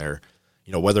being there.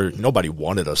 You know, whether nobody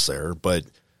wanted us there, but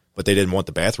they didn't want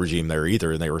the bath regime there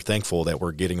either, and they were thankful that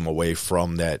we're getting them away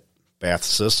from that bath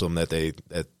system that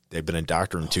they've been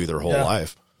indoctrinated to their whole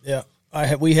life. Yeah,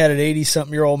 we had an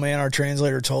 80-something-year-old man. Our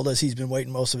translator told us he's been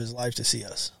waiting most of his life to see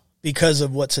us because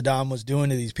of what Saddam was doing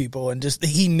to these people, and just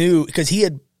he knew, because he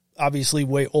had obviously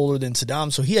way older than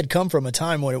Saddam, so he had come from a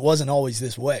time when it wasn't always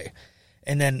this way,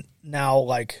 and then now,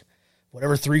 like,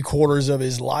 whatever 3/4 of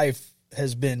his life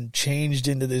has been changed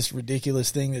into this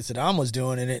ridiculous thing that Saddam was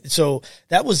doing. And so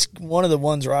that was one of the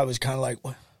ones where I was kind of like,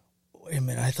 wait a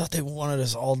minute, I thought they wanted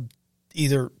us all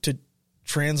either to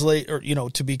translate or, you know,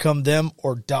 to become them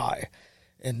or die.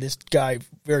 And this guy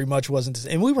very much wasn't.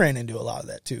 And we ran into a lot of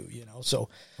that too, you know. So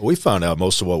we found out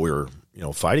most of what we were, you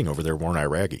know, fighting over there weren't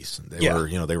Iraqis. They were,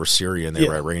 you know, they were Syrian, they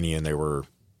were Iranian, they were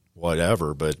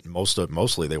whatever, but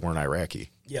mostly they weren't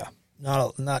Iraqi. Yeah.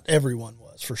 Not everyone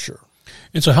was, for sure.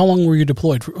 And so how long were you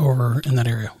deployed over in that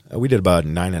area? We did about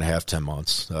 9.5, 10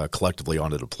 months collectively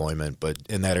on the deployment, but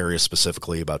in that area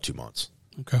specifically about 2 months.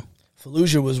 Okay.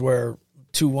 Fallujah was where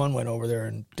 2-1 went over there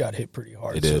and got hit pretty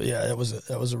hard. It did. So yeah,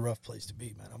 that was a rough place to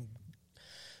be, man.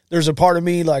 There's a part of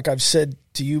me, like I've said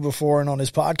to you before and on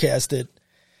this podcast, that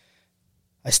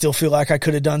I still feel like I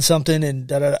could have done something, and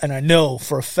I know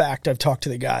for a fact, I've talked to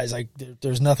the guys, like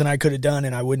there's nothing I could have done,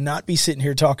 and I would not be sitting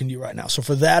here talking to you right now. So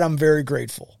for that, I'm very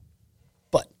grateful.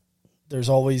 But there's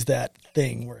always that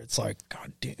thing where it's like,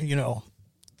 God damn, you know,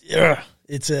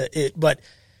 but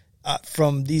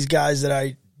from these guys that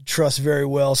I trust very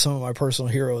well, some of my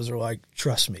personal heroes are like,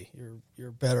 trust me,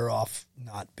 you're better off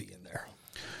not being there.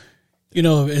 You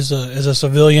know, as a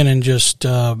civilian, and just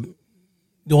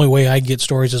the only way I get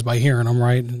stories is by hearing them,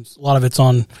 right? And a lot of it's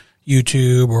on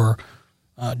YouTube or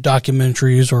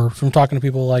documentaries, or from talking to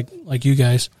people like you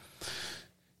guys.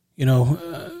 You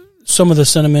know, some of the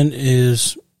sentiment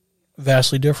is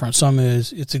vastly different. Some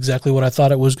is, it's exactly what I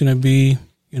thought it was going to be.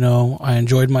 You know, I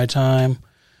enjoyed my time.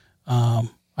 I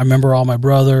remember all my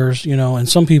brothers, you know, and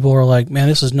some people are like, man,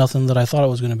 this is nothing that I thought it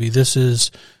was going to be. This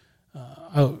is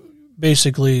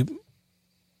basically,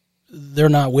 they're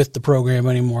not with the program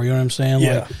anymore. You know what I'm saying?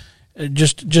 Yeah. Like,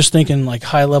 just thinking like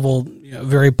high level, you know,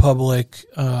 very public,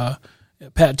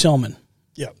 Pat Tillman.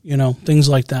 Yeah. You know, things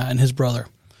like that, and his brother.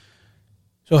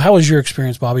 So how was your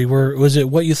experience, Bobby? Was it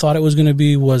what you thought it was going to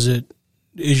be?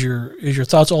 Is your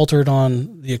thoughts altered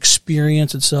on the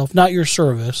experience itself? Not your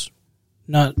service,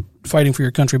 not fighting for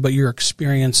your country, but your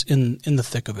experience in the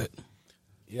thick of it.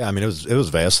 Yeah, I mean, it was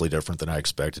vastly different than I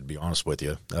expected, to be honest with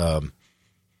you.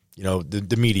 You know,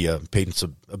 the media paints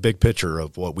a big picture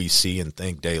of what we see and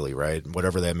think daily, right?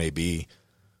 Whatever that may be.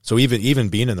 So even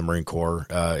being in the Marine Corps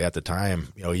at the time,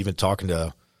 you know, even talking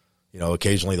to, you know,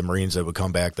 occasionally the Marines that would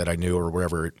come back that I knew, or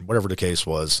whatever the case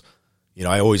was, you know,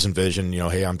 I always envisioned, you know,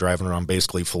 hey, I'm driving around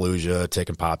basically Fallujah,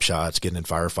 taking pop shots, getting in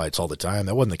firefights all the time.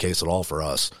 That wasn't the case at all for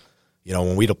us. You know,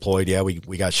 when we deployed, yeah,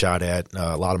 we got shot at,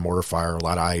 a lot of mortar fire, a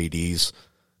lot of IEDs.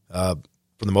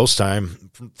 For the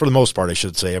most part, I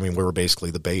should say, I mean, we were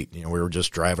basically the bait. You know, we were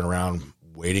just driving around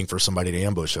waiting for somebody to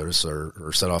ambush us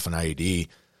or set off an IED.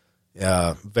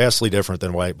 Vastly different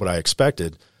than what I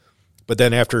expected. But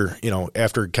then after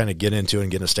kind of getting into it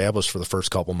and getting established for the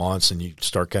first couple months, and you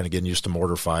start kind of getting used to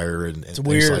mortar fire and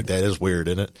things like that, it's weird,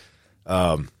 isn't it?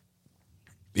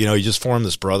 You know, you just form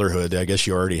this brotherhood I guess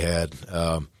you already had.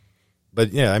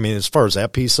 But yeah, I mean, as far as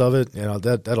that piece of it, you know,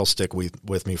 that'll stick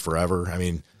with me forever. I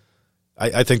mean,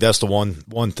 I think that's the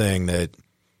one thing that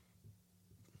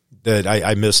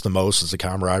I miss the most, is the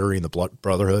camaraderie and the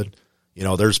brotherhood. You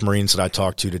know, there's Marines that I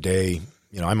talk to today.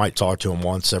 You know, I might talk to them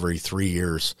once every 3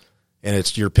 years,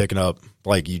 and you're picking up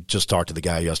like you just talked to the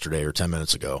guy yesterday or 10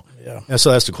 minutes ago. Yeah. And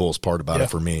so that's the coolest part about it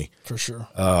for me. For sure.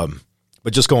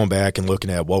 But just going back and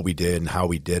looking at what we did and how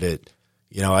we did it,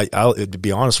 I'll to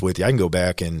be honest with you, I can go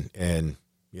back and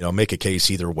make a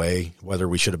case either way, whether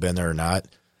we should have been there or not.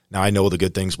 Now I know the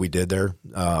good things we did there,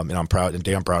 and I'm proud and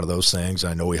damn proud of those things.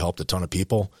 I know we helped a ton of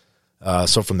people.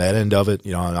 So from that end of it,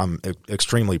 I'm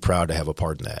extremely proud to have a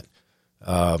part in that.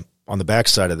 On the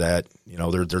backside of that,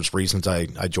 there's reasons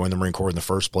I joined the Marine Corps in the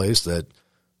first place that,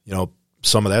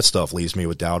 some of that stuff leaves me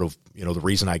with doubt of, the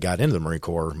reason I got into the Marine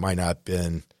Corps might not have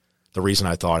been the reason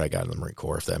I thought I got into the Marine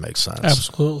Corps, if that makes sense.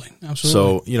 Absolutely.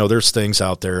 So, there's things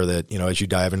out there that, as you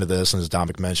dive into this, and as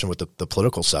Dominic mentioned with the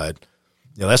political side,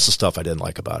 that's the stuff I didn't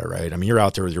like about it, right? I mean, you're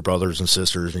out there with your brothers and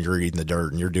sisters and you're eating the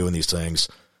dirt and you're doing these things,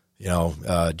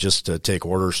 just to take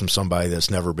orders from somebody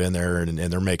that's never been there and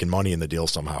they're making money in the deal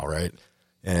somehow, right?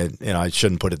 And, I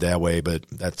shouldn't put it that way, but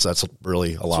that's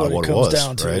really a lot of what it was,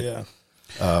 down to, right?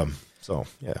 Yeah. So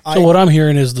what I'm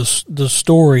hearing is the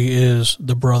story is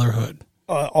the brotherhood.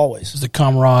 Always. Is the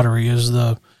camaraderie, is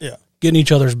the getting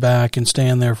each other's back and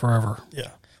staying there forever. Yeah.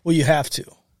 Well, you have to.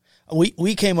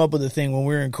 We came up with a thing when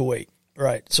we were in Kuwait,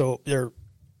 right? So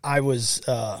I was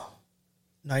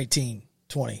 19,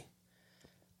 20.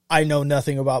 I know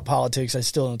nothing about politics. I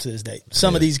still don't to this day.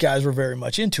 Some of these guys were very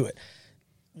much into it.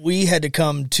 We had to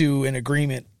come to an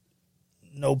agreement,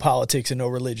 no politics and no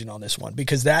religion on this one,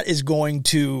 because that is going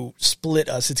to split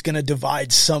us. It's going to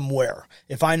divide somewhere.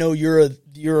 If I know you're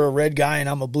a red guy and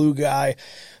I'm a blue guy,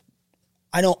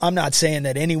 I'm not saying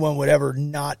that anyone would ever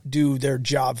not do their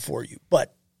job for you.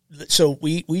 But so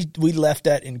we left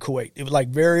that in Kuwait. It was like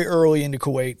very early into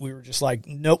Kuwait. We were just like,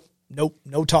 nope,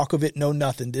 no talk of it, no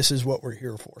nothing. This is what we're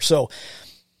here for. So,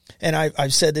 and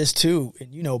I've said this too,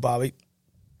 and Bobby,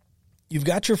 you've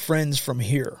got your friends from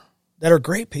here that are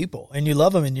great people, and you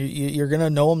love them, and you're going to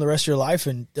know them the rest of your life,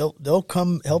 and they'll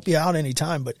come help you out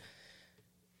anytime. But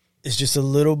it's just a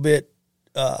little bit,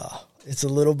 it's a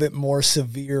little bit more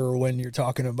severe when you're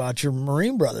talking about your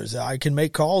Marine brothers. I can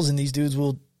make calls, and these dudes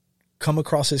will come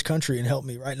across this country and help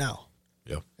me right now.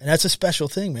 Yeah, and that's a special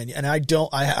thing, man. And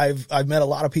I've met a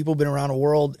lot of people, been around the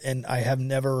world, and I have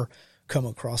never come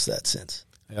across that since.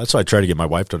 Yeah, that's what I try to get my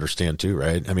wife to understand too,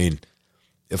 right? I mean,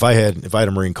 if I had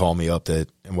a Marine call me up I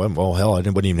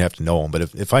wouldn't even have to know them. But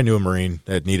if I knew a Marine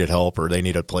that needed help or they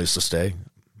needed a place to stay,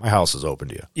 my house is open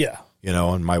to you. Yeah.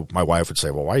 And my wife would say,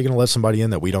 well, why are you going to let somebody in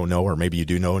that we don't know, or maybe you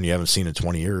do know and you haven't seen in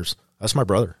 20 years? That's my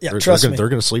brother. Yeah, trust me. They're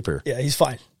going to sleep here. Yeah, he's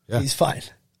fine. Yeah. He's fine.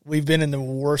 We've been in the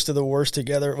worst of the worst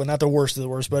together. Well, not the worst of the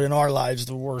worst, but in our lives,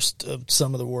 the worst of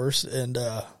some of the worst, and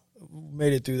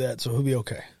made it through that, so he'll be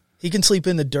okay. He can sleep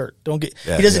in the dirt. He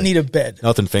doesn't need a bed.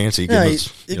 Nothing fancy.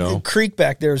 The creek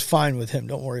back there is fine with him.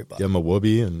 Don't worry about it. Give him a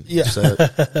whoopee and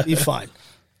he's fine.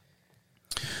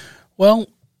 Well,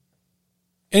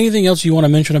 anything else you want to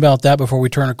mention about that before we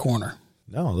turn a corner?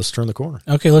 No, let's turn the corner.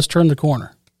 Okay, let's turn the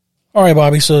corner. All right,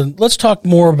 Bobby, so let's talk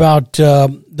more about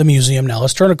the museum now.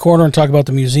 Let's turn a corner and talk about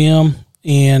the museum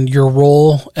and your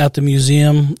role at the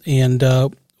museum and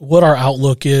what our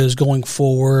outlook is going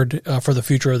forward for the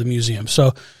future of the museum.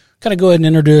 So kind of go ahead and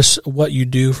introduce what you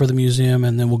do for the museum,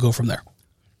 and then we'll go from there.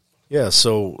 Yeah,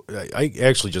 so I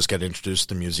actually just got introduced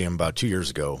to the museum about 2 years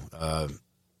ago. A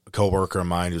coworker of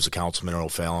mine who's a councilman in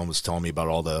O'Fallon was telling me about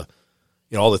all the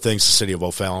things the city of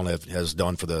O'Fallon has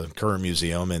done for the current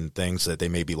museum and things that they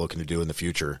may be looking to do in the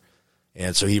future.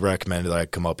 And so he recommended that I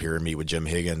come up here and meet with Jim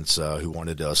Higgins, who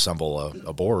wanted to assemble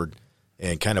a board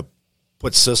and kind of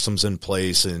put systems in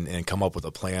place and come up with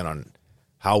a plan on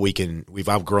how we've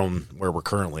outgrown where we're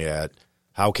currently at.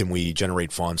 How can we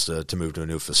generate funds to move to a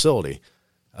new facility?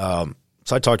 So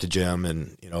I talked to Jim,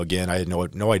 and again, I had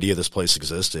no idea this place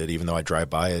existed, even though I drive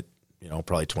by it,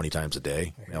 probably 20 times a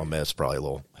day. That's probably a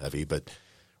little heavy, but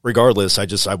regardless,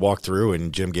 I walked through,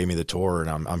 and Jim gave me the tour,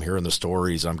 and I'm hearing the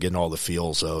stories. I'm getting all the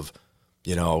feels of,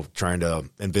 trying to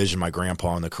envision my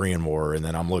grandpa in the Korean War, and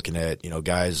then I'm looking at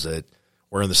guys that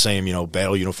wearing the same,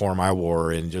 battle uniform I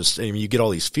wore, and you get all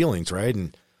these feelings, right?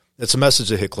 And it's a message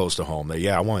that hit close to home that,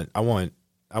 I want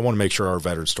to make sure our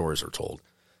veteran stories are told.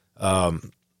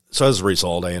 So as a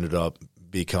result, I ended up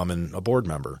becoming a board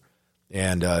member,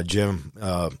 and Jim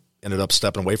ended up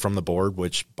stepping away from the board,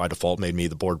 which by default made me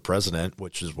the board president,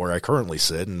 which is where I currently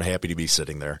sit, and happy to be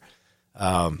sitting there.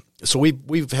 So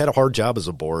we've had a hard job as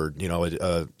a board,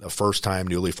 a first-time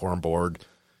newly formed board,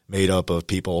 made up of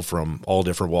people from all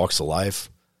different walks of life.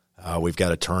 We've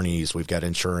got attorneys, we've got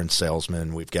insurance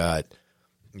salesmen, we've got,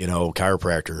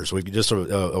 chiropractors. We've just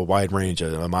a wide range,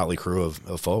 a motley crew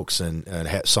of folks, and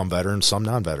some veterans, some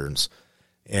non-veterans.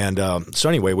 And so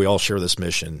anyway, we all share this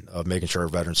mission of making sure our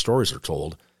veteran stories are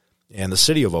told. And the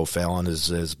city of O'Fallon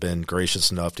has been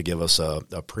gracious enough to give us a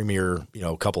premier,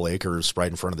 couple acres right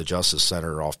in front of the Justice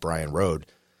Center off Bryan Road.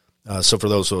 So for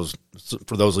those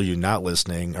of you not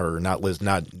listening or not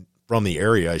from the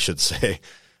area, I should say,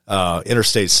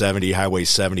 Interstate 70, Highway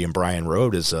 70, and Bryan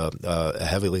Road is a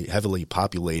heavily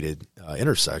populated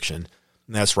intersection,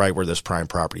 and that's right where this prime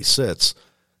property sits.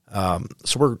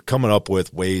 So we're coming up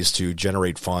with ways to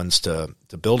generate funds to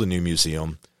build a new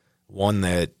museum, one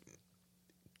that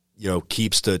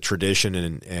keeps the tradition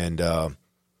and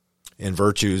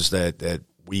virtues that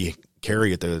we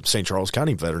carry at the St. Charles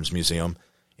County Veterans Museum,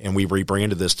 and we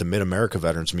rebranded this to Mid-America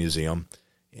Veterans Museum.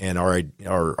 And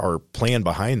our plan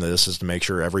behind this is to make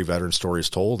sure every veteran story is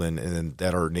told and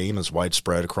that our name is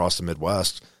widespread across the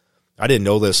Midwest. I didn't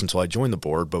know this until I joined the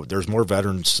board, but there's more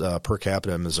veterans per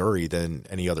capita in Missouri than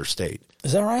any other state.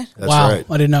 Is that right? That's wow, right.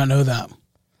 I did not know that.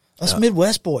 Us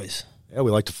Midwest boys. Yeah,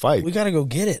 we like to fight. We got to go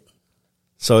get it.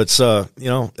 So it's,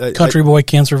 Country boy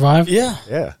can't survive. Yeah.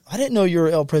 Yeah. I didn't know you were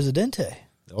El Presidente.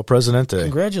 El Presidente.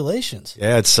 Congratulations.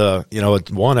 Yeah, it's,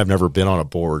 one, I've never been on a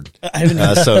board. I didn't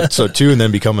know. So two, and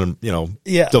then becoming,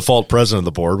 Yeah. default president of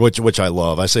the board, which I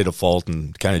love. I say default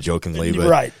and kind of jokingly, but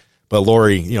Right. But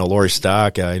Lori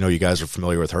Stock, I know you guys are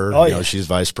familiar with her. Oh, yeah. She's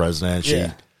vice president. She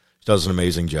Yeah. does an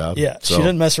amazing job. Yeah. So, She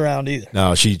doesn't mess around either.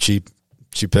 No, she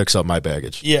picks up my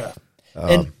baggage. Yeah.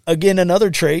 And again, another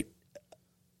trait,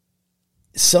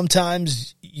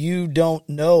 sometimes you don't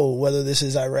know whether this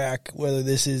is Iraq, whether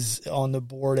this is on the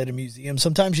board at a museum.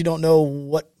 Sometimes you don't know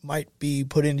what might be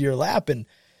put into your lap, and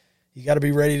you got to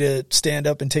be ready to stand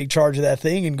up and take charge of that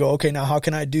thing and go, okay, now how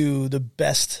can I do the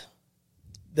best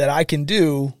that I can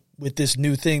do with this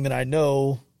new thing that I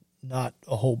know not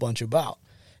a whole bunch about?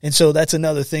 And so that's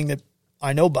another thing that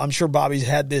I know. I'm sure Bobby's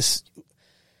had this.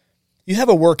 You have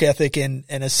a work ethic and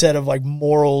a set of like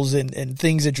morals and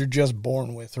things that you're just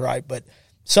born with, right? But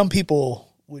some people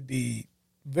would be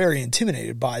very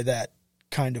intimidated by that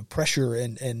kind of pressure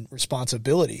and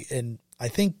responsibility. And I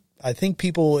think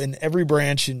people in every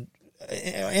branch and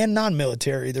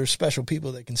non-military, there's special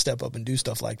people that can step up and do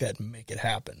stuff like that and make it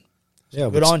happen. So Yeah,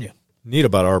 good on you. Neat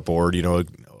about our board,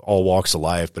 all walks of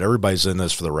life, but everybody's in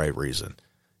this for the right reason.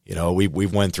 We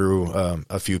went through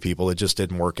a few people. It just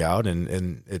didn't work out,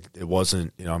 and it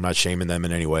wasn't. I'm not shaming them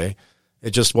in any way.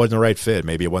 It just wasn't the right fit.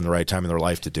 Maybe it wasn't the right time in their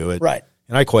life to do it. Right.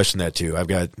 And I question that too. I've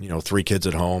got 3 kids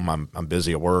at home. I'm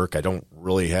busy at work. I don't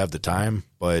really have the time,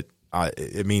 but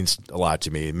it means a lot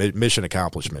to me. Mission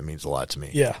accomplishment means a lot to me.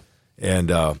 Yeah.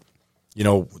 And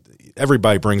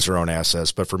everybody brings their own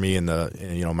assets, but for me in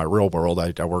my real world,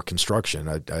 I work construction.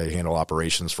 I handle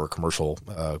operations for a commercial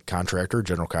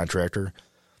general contractor.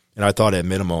 And I thought at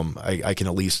minimum, I can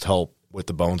at least help with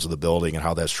the bones of the building and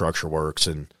how that structure works.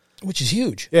 And Which is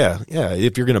huge. yeah.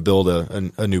 If you're going to build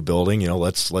a new building,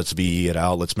 let's VE it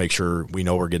out. Let's make sure we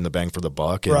know we're getting the bang for the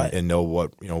buck and, Right. and know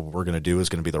what we're going to do is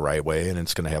going to be the right way and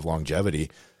it's going to have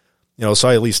longevity. So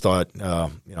I at least thought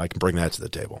I can bring that to the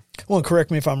table. Well, and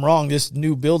correct me if I'm wrong. This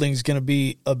new building is going to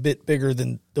be a bit bigger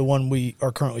than the one we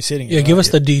are currently sitting in. Yeah, give us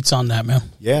the deets on that, man.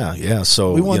 Yeah.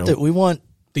 So We want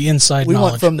The inside we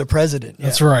knowledge. want from the president. Yeah.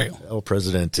 That's right. El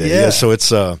Presidente. Yeah. So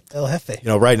it's El Jefe.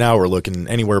 right now we're looking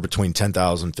anywhere between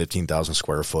 10,000, 15,000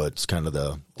 square foot. It's kind of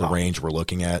the range we're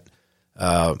looking at.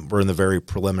 We're in the very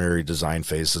preliminary design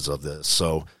phases of this.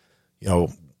 So, where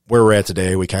we're at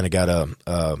today, we kind of got a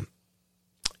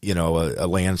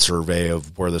land survey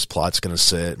of where this plot's going to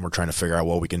sit, and we're trying to figure out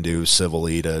what we can do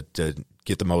civilly to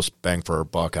get the most bang for our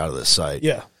buck out of this site.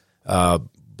 Yeah.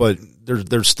 But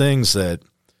there's things that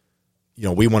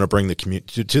we want to bring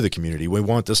to the community. We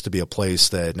want this to be a place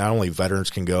that not only veterans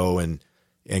can go and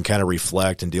kind of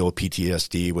reflect and deal with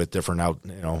PTSD with different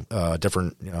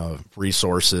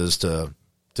resources to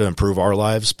improve our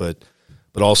lives, but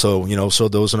also so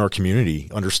those in our community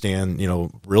understand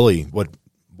really what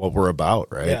we're about,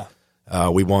 right? Yeah.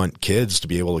 We want kids to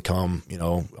be able to come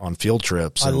on field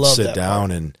trips and love sit that down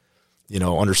part. and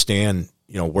understand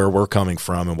where we're coming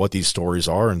from and what these stories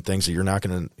are and things that you're not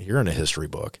going to hear in a history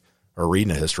book or read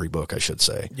in a history book, I should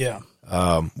say. Yeah.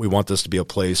 We want this to be a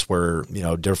place where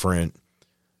different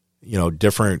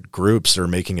groups that are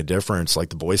making a difference, like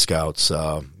the Boy Scouts,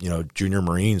 junior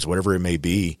Marines, whatever it may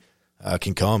be,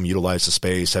 can come utilize the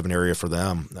space, have an area for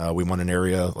them. We want an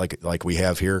area like we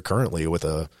have here currently with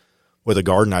a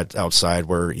garden outside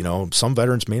where some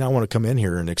veterans may not want to come in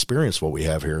here and experience what we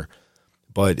have here,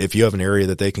 but if you have an area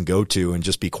that they can go to and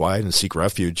just be quiet and seek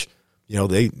refuge,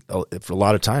 for a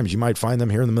lot of times you might find them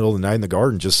here in the middle of the night in the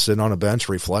garden, just sitting on a bench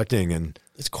reflecting and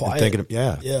It's quiet. and thinking,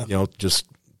 Yeah. just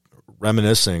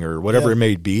reminiscing or whatever it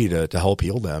may be to help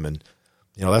heal them. And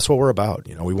that's what we're about.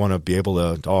 We want to be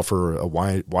able to offer a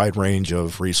wide range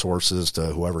of resources to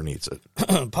whoever needs it.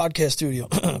 Podcast studio.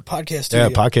 Podcast studio.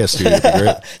 Yeah, podcast studio would be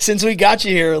great. Since we got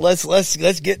you here, let's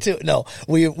get to it. No,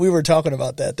 we were talking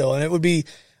about that though, and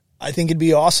I think it'd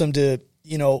be awesome to,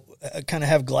 kind of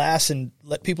have glass and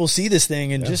let people see this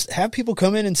thing and just have people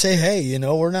come in and say, hey,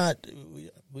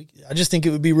 I just think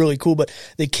it would be really cool. But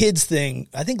the kids thing,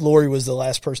 I think Lori was the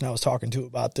last person I was talking to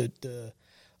about the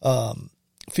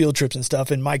field trips and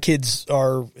stuff. And my kids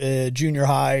are junior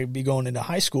high, be going into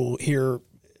high school here.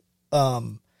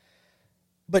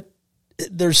 But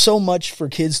there's so much for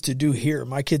kids to do here.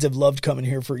 My kids have loved coming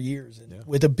here for years. And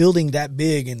with a building that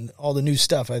big and all the new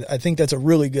stuff, I think that's a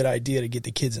really good idea to get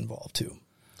the kids involved too.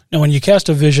 Now, when you cast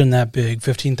a vision that big,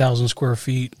 15,000 square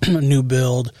feet, new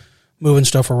build, moving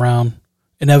stuff around,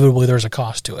 inevitably there's a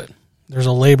cost to it. There's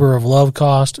a labor of love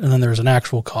cost, and then there's an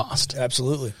actual cost.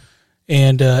 Absolutely.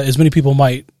 And as many people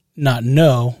might not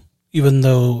know, even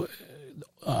though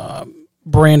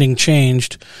branding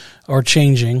changed or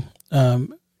changing,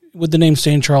 with the name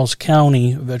St. Charles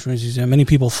County Veterans Museum, many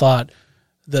people thought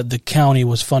that the county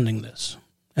was funding this.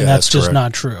 And that's just correct.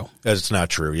 Not true. That's not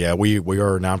true. Yeah, we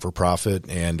are a non-for-profit,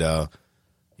 and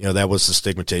that was the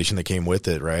stigmatization that came with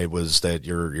it, right? Was that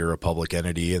you're a public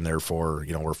entity, and therefore,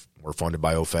 we're funded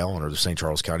by O'Fallon or the St.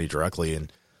 Charles County directly,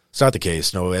 and it's not the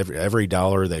case. No, every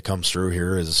dollar that comes through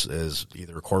here is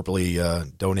either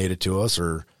corporately donated to us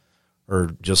or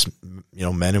just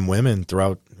men and women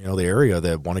throughout the area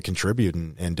that want to contribute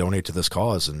and donate to this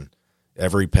cause, and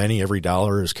every penny, every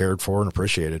dollar is cared for and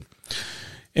appreciated.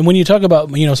 And when you talk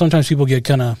about, sometimes people get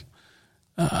kind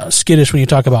of skittish when you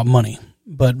talk about money,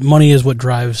 but money is what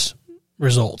drives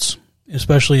results,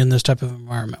 especially in this type of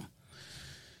environment.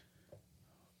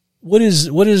 What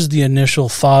is the initial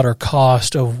thought or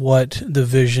cost of what the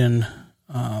vision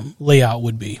layout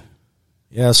would be?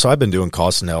 Yeah, so I've been doing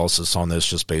cost analysis on this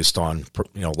just based on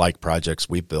like projects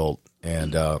we built,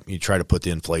 and you try to put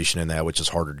the inflation in that, which is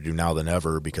harder to do now than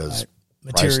ever because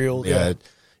material.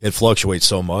 It fluctuates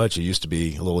so much. It used to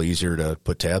be a little easier to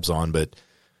put tabs on, but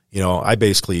I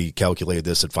basically calculated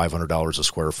this at $500 a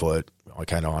square foot.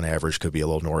 Kind of on average, could be a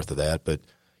little north of that, but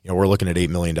we're looking at $8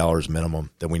 million minimum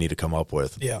that we need to come up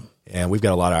with. Yeah, and we've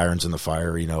got a lot of irons in the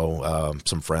fire.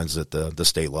 Some friends at the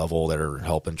state level that are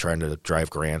helping, trying to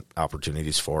drive grant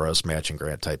opportunities for us, matching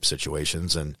grant type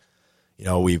situations, and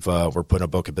we're putting a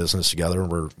book of business together,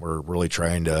 and we're really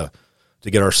trying to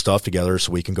get our stuff together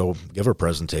so we can go give a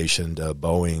presentation to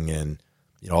Boeing and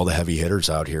all the heavy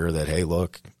hitters out here that, hey,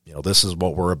 look, this is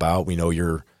what we're about. We know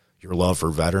your love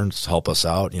for veterans. Help us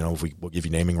out. If we'll give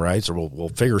you naming rights, or we'll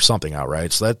figure something out,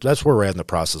 right? So that's where we're at in the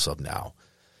process of now.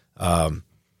 I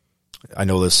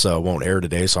know this won't air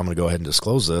today, so I'm going to go ahead and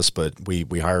disclose this, but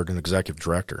we hired an executive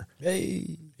director.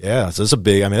 Hey. Yeah, so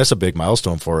that's a big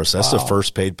milestone for us. That's the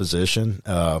first paid position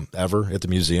ever at the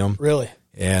museum. Really?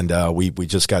 And we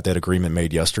just got that agreement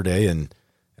made yesterday, and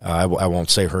I won't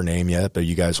say her name yet, but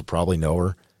you guys will probably know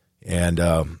her. And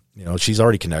she's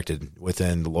already connected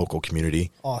within the local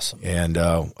community. Awesome. And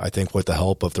I think with the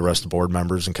help of the rest of the board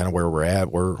members and kind of where we're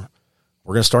at, we're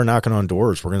going to start knocking on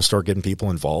doors. We're going to start getting people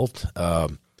involved.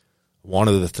 One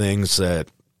of the things that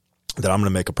I'm going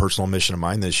to make a personal mission of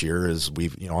mine this year is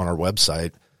we've on our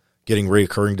website getting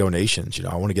recurring donations.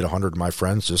 I want to get 100 of my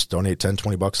friends just donate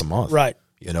 $10-20 a month. Right.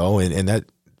 And that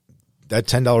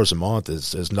 $10 a month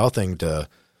is nothing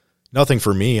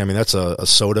for me. I mean, that's a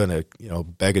soda and a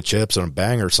bag of chips and a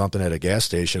bang or something at a gas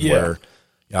station where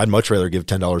I'd much rather give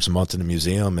 $10 a month in a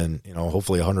museum, and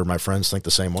hopefully 100 of my friends think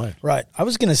the same way. Right. I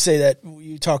was going to say that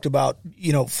you talked about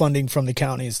funding from the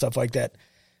county and stuff like that.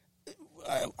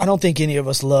 I don't think any of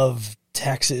us love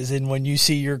taxes, and when you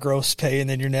see your gross pay and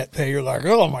then your net pay, you're like,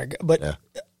 oh my God. But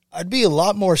I'd be a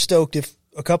lot more stoked if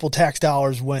a couple tax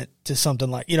dollars went to something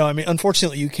like,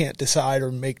 unfortunately you can't decide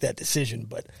or make that decision,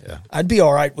 but I'd be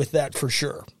all right with that for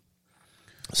sure.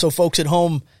 So folks at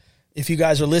home, if you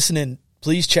guys are listening,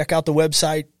 please check out the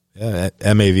website. At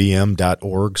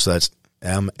mavm.org. So that's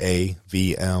mavm.org.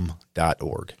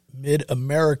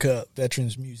 Mid-America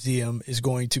Veterans Museum is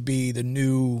going to be the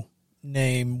new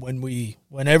name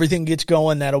when everything gets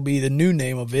going. That'll be the new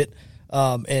name of it.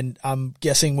 And I'm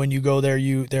guessing when you go there,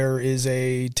 there is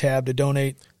a tab to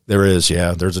donate. There is,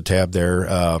 yeah. There's a tab there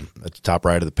at the top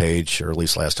right of the page, or at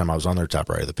least last time I was on there, top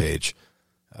right of the page.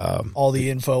 All the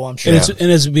info, I'm sure.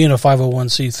 And it's being a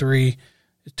 501c3,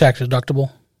 tax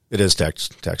deductible? It is tax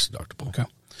deductible. Okay.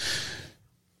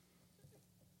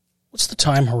 What's the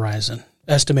time horizon?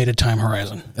 Estimated time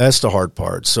horizon? That's the hard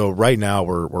part. So right now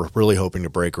we're really hoping to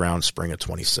break ground spring of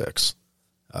 26.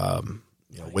 Nice.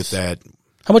 With that.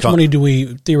 How much money do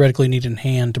we theoretically need in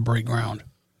hand to break ground?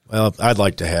 Well, I'd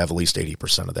like to have at least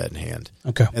 80% of that in hand.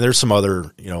 Okay. And there's some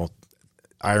other,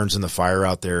 irons in the fire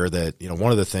out there that,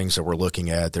 one of the things that we're looking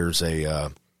at, there's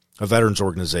a veterans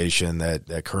organization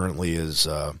that currently is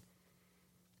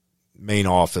main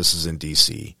office is in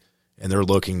D.C., and they're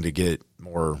looking to get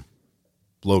more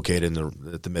located in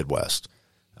the Midwest.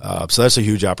 So that's a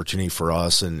huge opportunity for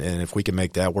us, and if we can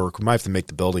make that work, we might have to make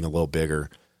the building a little bigger.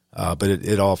 But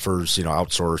it offers,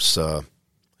 outsource,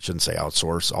 shouldn't say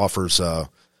outsource, offers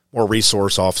more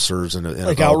resource officers and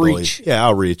like outreach. Yeah,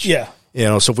 outreach. Yeah.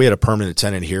 So if we had a permanent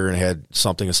tenant here and had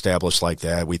something established like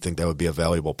that, we think that would be a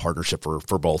valuable partnership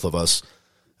for both of us.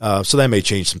 So that may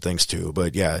change some things too.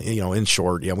 But yeah, in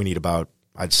short, we need about,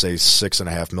 I'd say,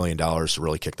 $6.5 million to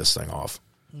really kick this thing off.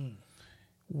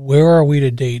 Where are we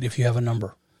to date, if you have a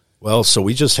number? Well, so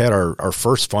we just had our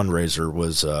first fundraiser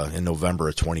was in November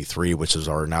of 23, which is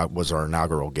our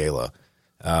inaugural gala.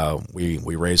 We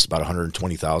raised about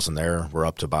 $120,000 there. We're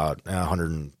up to about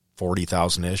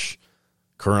 $140,000 ish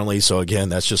currently. So again,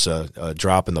 that's just a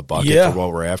drop in the bucket for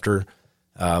what we're after.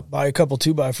 Buy a couple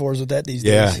 2x4s with that these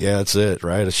days. days. Yeah, that's it,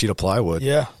 right? A sheet of plywood.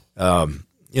 Yeah.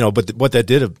 But what that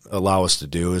did allow us to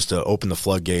do is to open the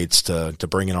floodgates to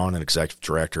bringing on an executive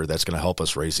director that's going to help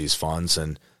us raise these funds.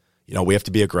 And, we have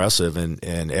to be aggressive.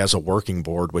 And as a working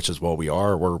board, which is what we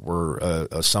are, we're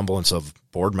a semblance of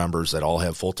board members that all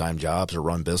have full-time jobs or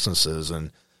run businesses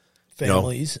and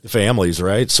families,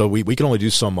 right? So we can only do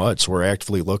so much. We're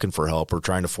actively looking for help. We're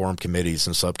trying to form committees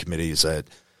and subcommittees that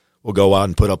will go out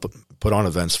and put on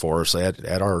events for us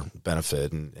at our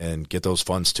benefit and get those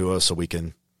funds to us so we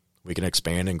can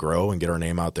expand and grow and get our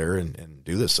name out there and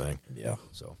do this thing. Yeah.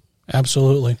 So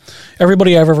absolutely.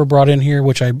 Everybody I've ever brought in here,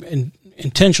 which I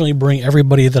intentionally bring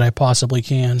everybody that I possibly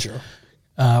can. Sure.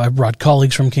 I've brought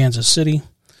colleagues from Kansas City.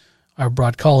 I've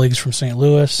brought colleagues from St.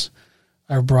 Louis.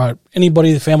 I've brought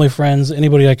anybody, family, friends,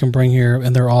 anybody I can bring here,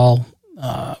 and they're all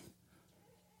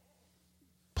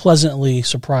pleasantly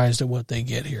surprised at what they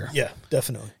get here. Yeah,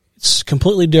 definitely. It's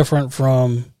completely different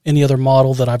from any other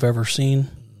model that I've ever seen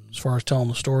as far as telling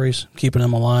the stories, keeping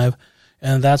them alive.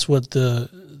 And that's what the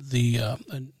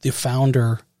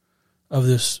founder of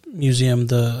this museum,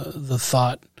 the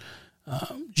thought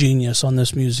genius on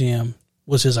this museum,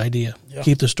 was his idea. Yeah.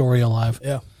 Keep the story alive.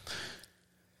 Yeah.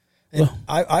 And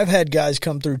I've had guys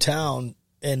come through town,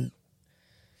 and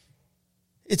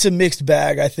it's a mixed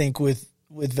bag, I think, with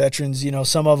veterans.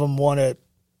 Some of them want to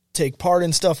take part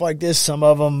in stuff like this. Some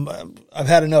of them, I've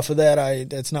had enough of that.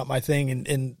 That's not my thing.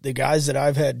 And the guys that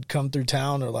I've had come through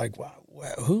town are like, wow,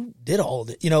 who did all of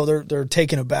it? They're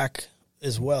taken aback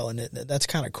as well. And that's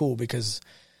kind of cool because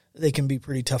they can be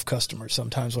pretty tough customers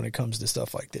sometimes when it comes to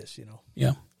stuff like this,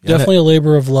 Yeah. Definitely a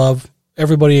labor of love.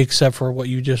 Everybody except for what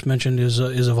you just mentioned is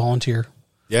a volunteer.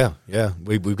 Yeah.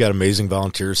 We've got amazing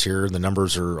volunteers here. The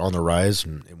numbers are on the rise,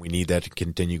 and we need that to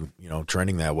continue,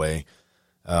 trending that way.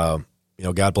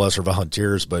 God bless our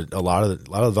volunteers, but a lot of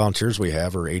the volunteers we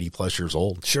have are 80+ years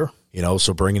old. Sure.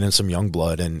 So bringing in some young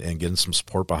blood and getting some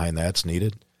support behind that's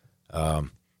needed.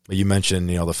 But you mentioned,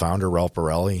 the founder, Ralph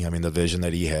Borelli. I mean, the vision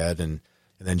that he had, and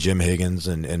then Jim Higgins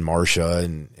and Marcia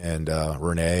and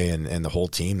Renee and the whole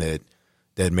team that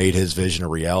made his vision a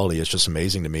reality. It's just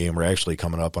amazing to me. And we're actually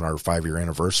coming up on our 5-year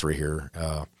anniversary here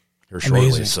shortly.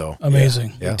 Amazing. So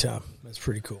amazing. Yeah. Big time. That's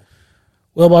pretty cool.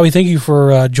 Well, Bobby, thank you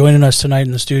for joining us tonight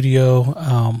in the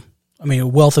studio. A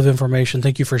wealth of information.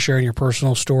 Thank you for sharing your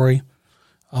personal story.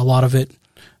 A lot of it.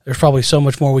 There's probably so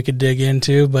much more we could dig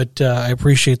into, but I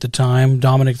appreciate the time.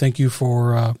 Dominic, thank you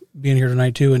for being here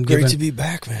tonight too, and great to be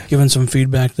back, man. Giving some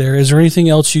feedback there. Is there anything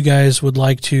else you guys would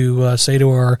like to say to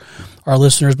our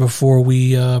listeners before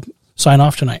we sign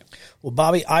off tonight? Well,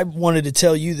 Bobby, I wanted to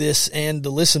tell you this and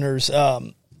the listeners.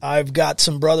 I've got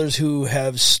some brothers who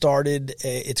have started.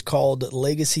 It's called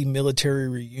Legacy Military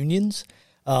Reunions.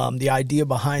 The idea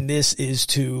behind this is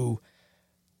to.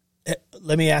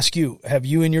 Let me ask you, do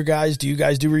you guys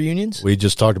do reunions? We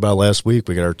just talked about last week.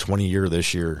 We got our 20-year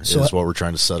this year is what we're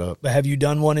trying to set up. But have you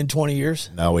done one in 20 years?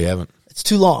 No, we haven't. It's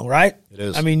too long, right? It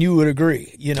is. I mean, you would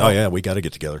agree, Oh, yeah, we got to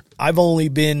get together. I've only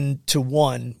been to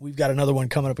one. We've got another one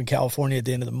coming up in California at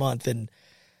the end of the month. And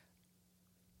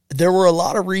there were a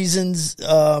lot of reasons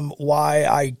why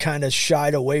I kind of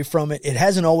shied away from it. It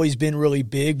hasn't always been really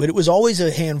big, but it was always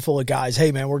a handful of guys.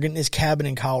 Hey, man, we're getting this cabin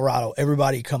in Colorado.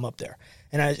 Everybody come up there.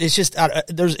 And it's just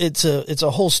it's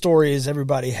a whole story as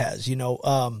everybody has,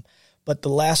 But the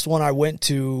last one I went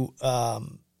to,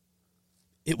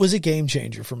 it was a game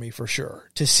changer for me for sure.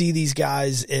 To see these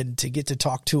guys and to get to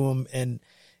talk to them, and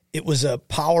it was a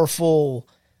powerful,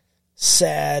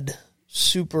 sad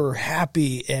super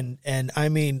happy. And I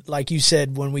mean, like you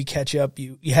said, when we catch up,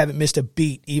 you haven't missed a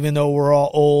beat, even though we're all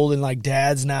old and like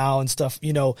dads now and stuff,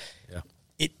 you know. Yeah.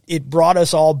 It brought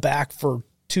us all back for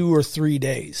 2 or 3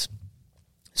 days.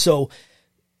 So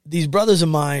these brothers of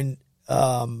mine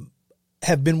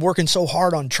have been working so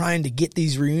hard on trying to get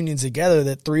these reunions together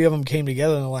that 3 of them came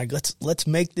together and they're like, let's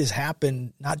make this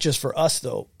happen, not just for us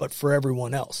though, but for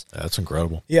everyone else. That's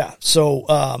incredible. Yeah.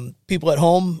 So people at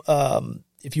home,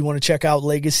 if you want to check out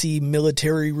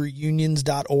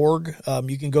legacymilitaryreunions.org,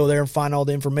 you can go there and find all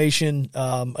the information.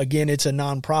 Again, it's a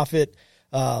nonprofit.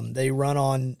 They run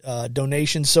on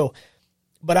donations. So,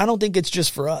 but I don't think it's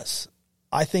just for us.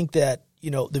 I think that,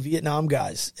 you know, the Vietnam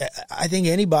guys, I think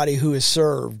anybody who has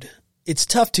served, it's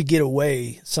tough to get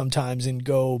away sometimes and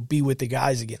go be with the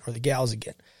guys again or the gals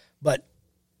again. But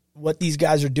what these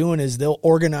guys are doing is they'll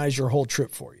organize your whole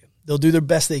trip for you. They'll do their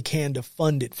best they can to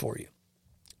fund it for you.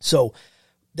 So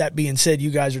that being said, you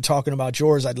guys are talking about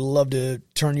yours. I'd love to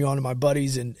turn you on to my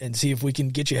buddies and see if we can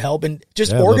get you help and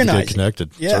just organize. Get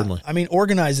connected. Yeah. Certainly. I mean,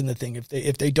 organizing the thing.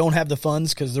 If they don't have the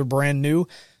funds because they're brand new,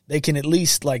 they can at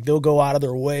least, like, they'll go out of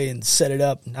their way and set it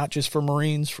up, not just for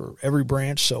Marines, for every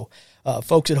branch. So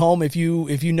folks at home, if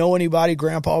you know anybody,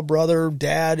 grandpa, brother,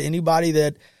 dad, anybody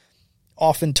that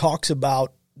often talks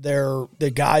about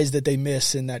the guys that they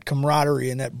miss and that camaraderie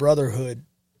and that brotherhood,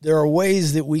 there are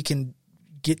ways that we can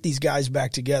get these guys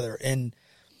back together. And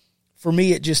for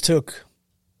me, it just took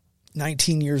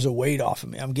 19 years of weight off of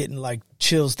me. I'm getting like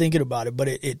chills thinking about it, but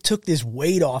it took this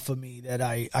weight off of me that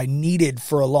I needed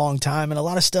for a long time. And a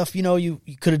lot of stuff, you know, you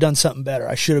could have done something better.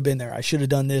 I should have been there. I should have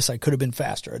done this. I could have been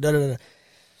faster.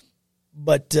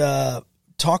 But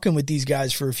talking with these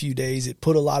guys for a few days, it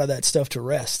put a lot of that stuff to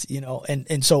rest, you know.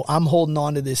 And so I'm holding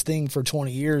on to this thing for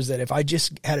 20 years that if I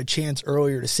just had a chance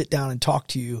earlier to sit down and talk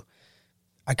to you,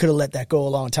 I could have let that go a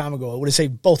long time ago. It would have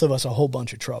saved both of us a whole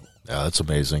bunch of trouble. Yeah, that's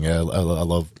amazing. Yeah, I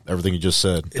love everything you just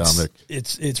said, Dominic.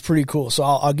 It's pretty cool. So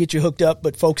I'll get you hooked up.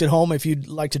 But folks at home, if you'd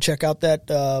like to check out that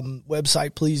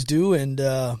website, please do. And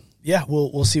yeah,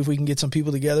 we'll see if we can get some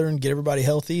people together and get everybody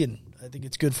healthy. And I think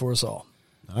it's good for us all.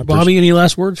 Bobby, any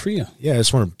last words for you? Yeah, I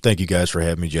just want to thank you guys for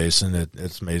having me, Jason.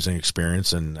 It's an amazing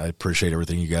experience, and I appreciate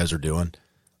everything you guys are doing.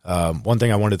 One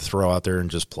thing I wanted to throw out there and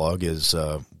just plug is,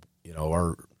 you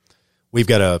know, we've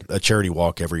got a charity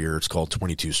walk every year. It's called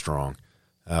 22 Strong.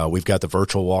 We've got the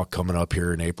virtual walk coming up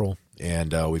here in April,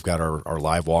 and we've got our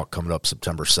live walk coming up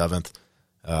September 7th.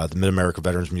 The Mid-America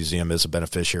Veterans Museum is a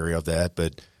beneficiary of that,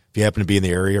 but if you happen to be in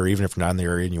the area, or even if you're not in the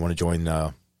area and you want to join,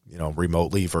 you know,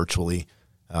 remotely, virtually,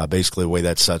 basically the way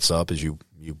that sets up is you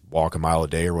walk a mile a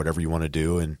day or whatever you want to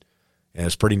do, and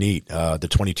it's pretty neat. The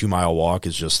 22-mile walk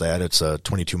is just that. It's a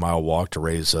 22-mile walk to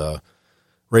raise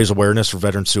awareness for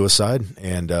veteran suicide,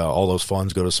 and all those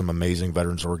funds go to some amazing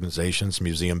veterans organizations,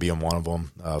 museum being one of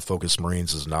them, Focus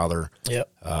Marines is another, yep.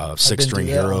 Six String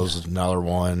Heroes is another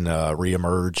one,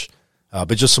 Reemerge,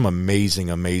 but just some amazing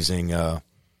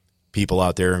people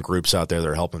out there and groups out there that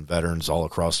are helping veterans all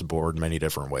across the board in many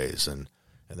different ways, and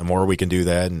the more we can do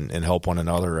that and help one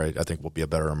another, I think we'll be a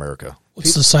better America.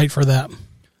 What's the site for that?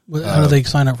 How do they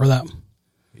sign up for that?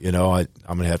 You know, I'm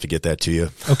going to have to get that to you.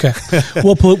 Okay.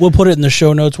 We'll put it in the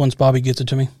show notes once Bobby gets it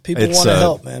to me. People want to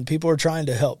help, man. People are trying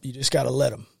to help. You just got to let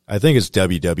them. I think it's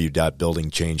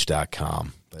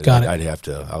www.buildingchange.com. Got it. I'd have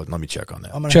to, let me check on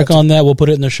that. Check on that. We'll put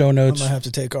it in the show notes. I'm going to have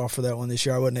to take off for that one this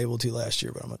year. I wasn't able to last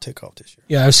year, but I'm going to take off this year.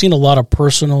 Yeah, I've seen a lot of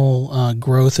personal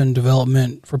growth and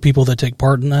development for people that take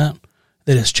part in that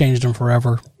has changed them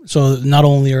forever. So not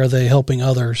only are they helping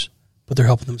others, but they're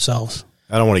helping themselves.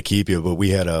 I don't want to keep you, but we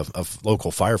had a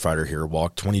local firefighter here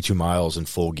walk 22 miles in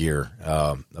full gear.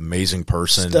 Amazing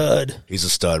person. Stud. He's a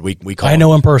stud. We call I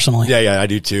know him personally. Yeah, I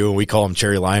do too. We call him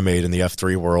Cherry Limeade in the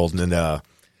F3 world. And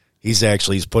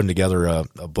he's putting together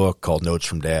a book called Notes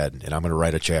from Dad, and I'm going to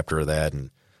write a chapter of that. And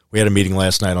we had a meeting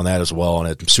last night on that as well,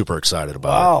 and I'm super excited about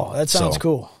it. Wow, that sounds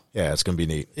cool. Yeah, it's going to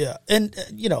be neat. Yeah, and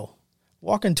you know,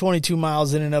 walking 22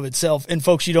 miles in and of itself, and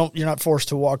folks, you're not forced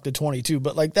to walk the 22,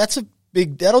 but like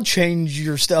that'll change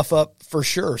your stuff up for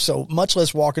sure. So much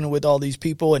less walking with all these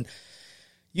people, and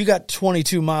you got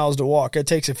 22 miles to walk. It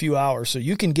takes a few hours, so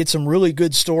you can get some really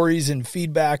good stories and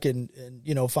feedback, and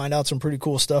you know, find out some pretty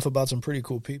cool stuugh about some pretty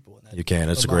cool people. You can.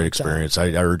 It's a great experience. I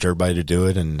urge everybody to do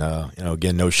it, and you know,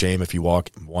 again, no shame if you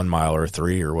walk 1 mile or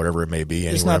 3 or whatever it may be.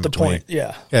 It's not the point.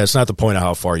 Yeah, it's not the point of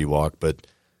how far you walk, but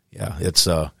yeah, it's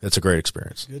a great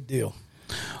experience. Good deal.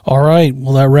 All right.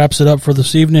 Well, that wraps it up for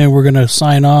this evening. We're going to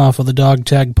sign off of the Dog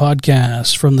Tag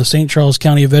Podcast from the St. Charles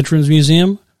County Veterans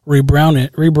Museum,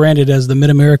 rebranded as the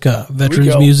Mid-America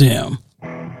Veterans Museum.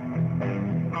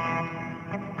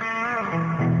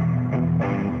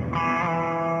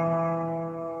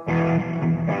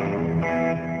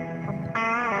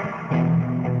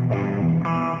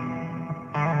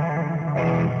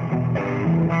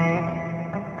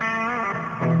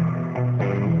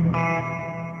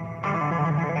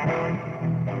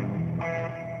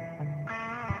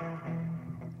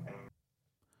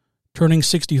 Turning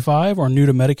 65 or new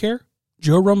to Medicare?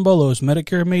 Joe Rumbolo's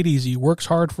Medicare Made Easy works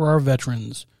hard for our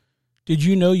veterans. Did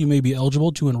you know you may be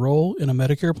eligible to enroll in a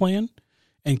Medicare plan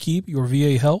and keep your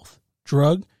VA health,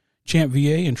 drug, Champ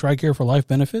VA, and TRICARE for Life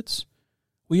benefits?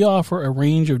 We offer a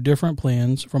range of different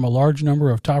plans from a large number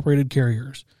of top-rated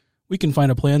carriers. We can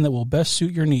find a plan that will best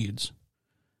suit your needs.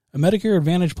 A Medicare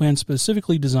Advantage plan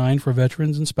specifically designed for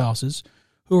veterans and spouses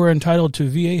who are entitled to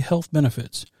VA health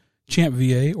benefits, Champ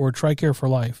VA, or TRICARE for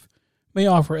Life, may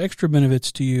offer extra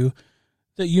benefits to you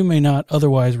that you may not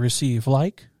otherwise receive,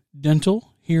 like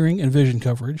dental, hearing, and vision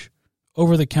coverage,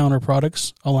 over-the-counter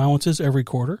products allowances every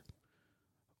quarter,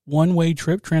 one-way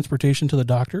trip transportation to the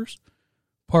doctors,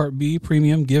 Part B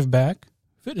premium give back,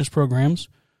 fitness programs,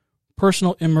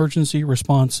 personal emergency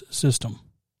response system.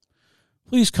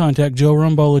 Please contact Joe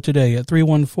Rumbolo today at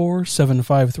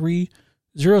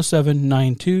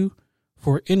 314-753-0792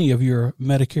 for any of your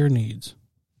Medicare needs.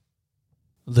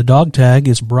 The Dog Tag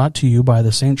is brought to you by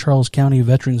the St. Charles County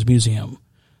Veterans Museum.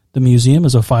 The museum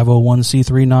is a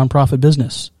 501c3 nonprofit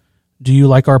business. Do you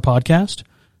like our podcast?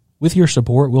 With your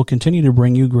support, we'll continue to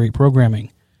bring you great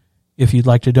programming. If you'd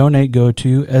like to donate, go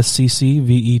to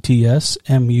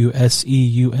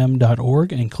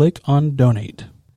sccvetsmuseum.org and click on Donate.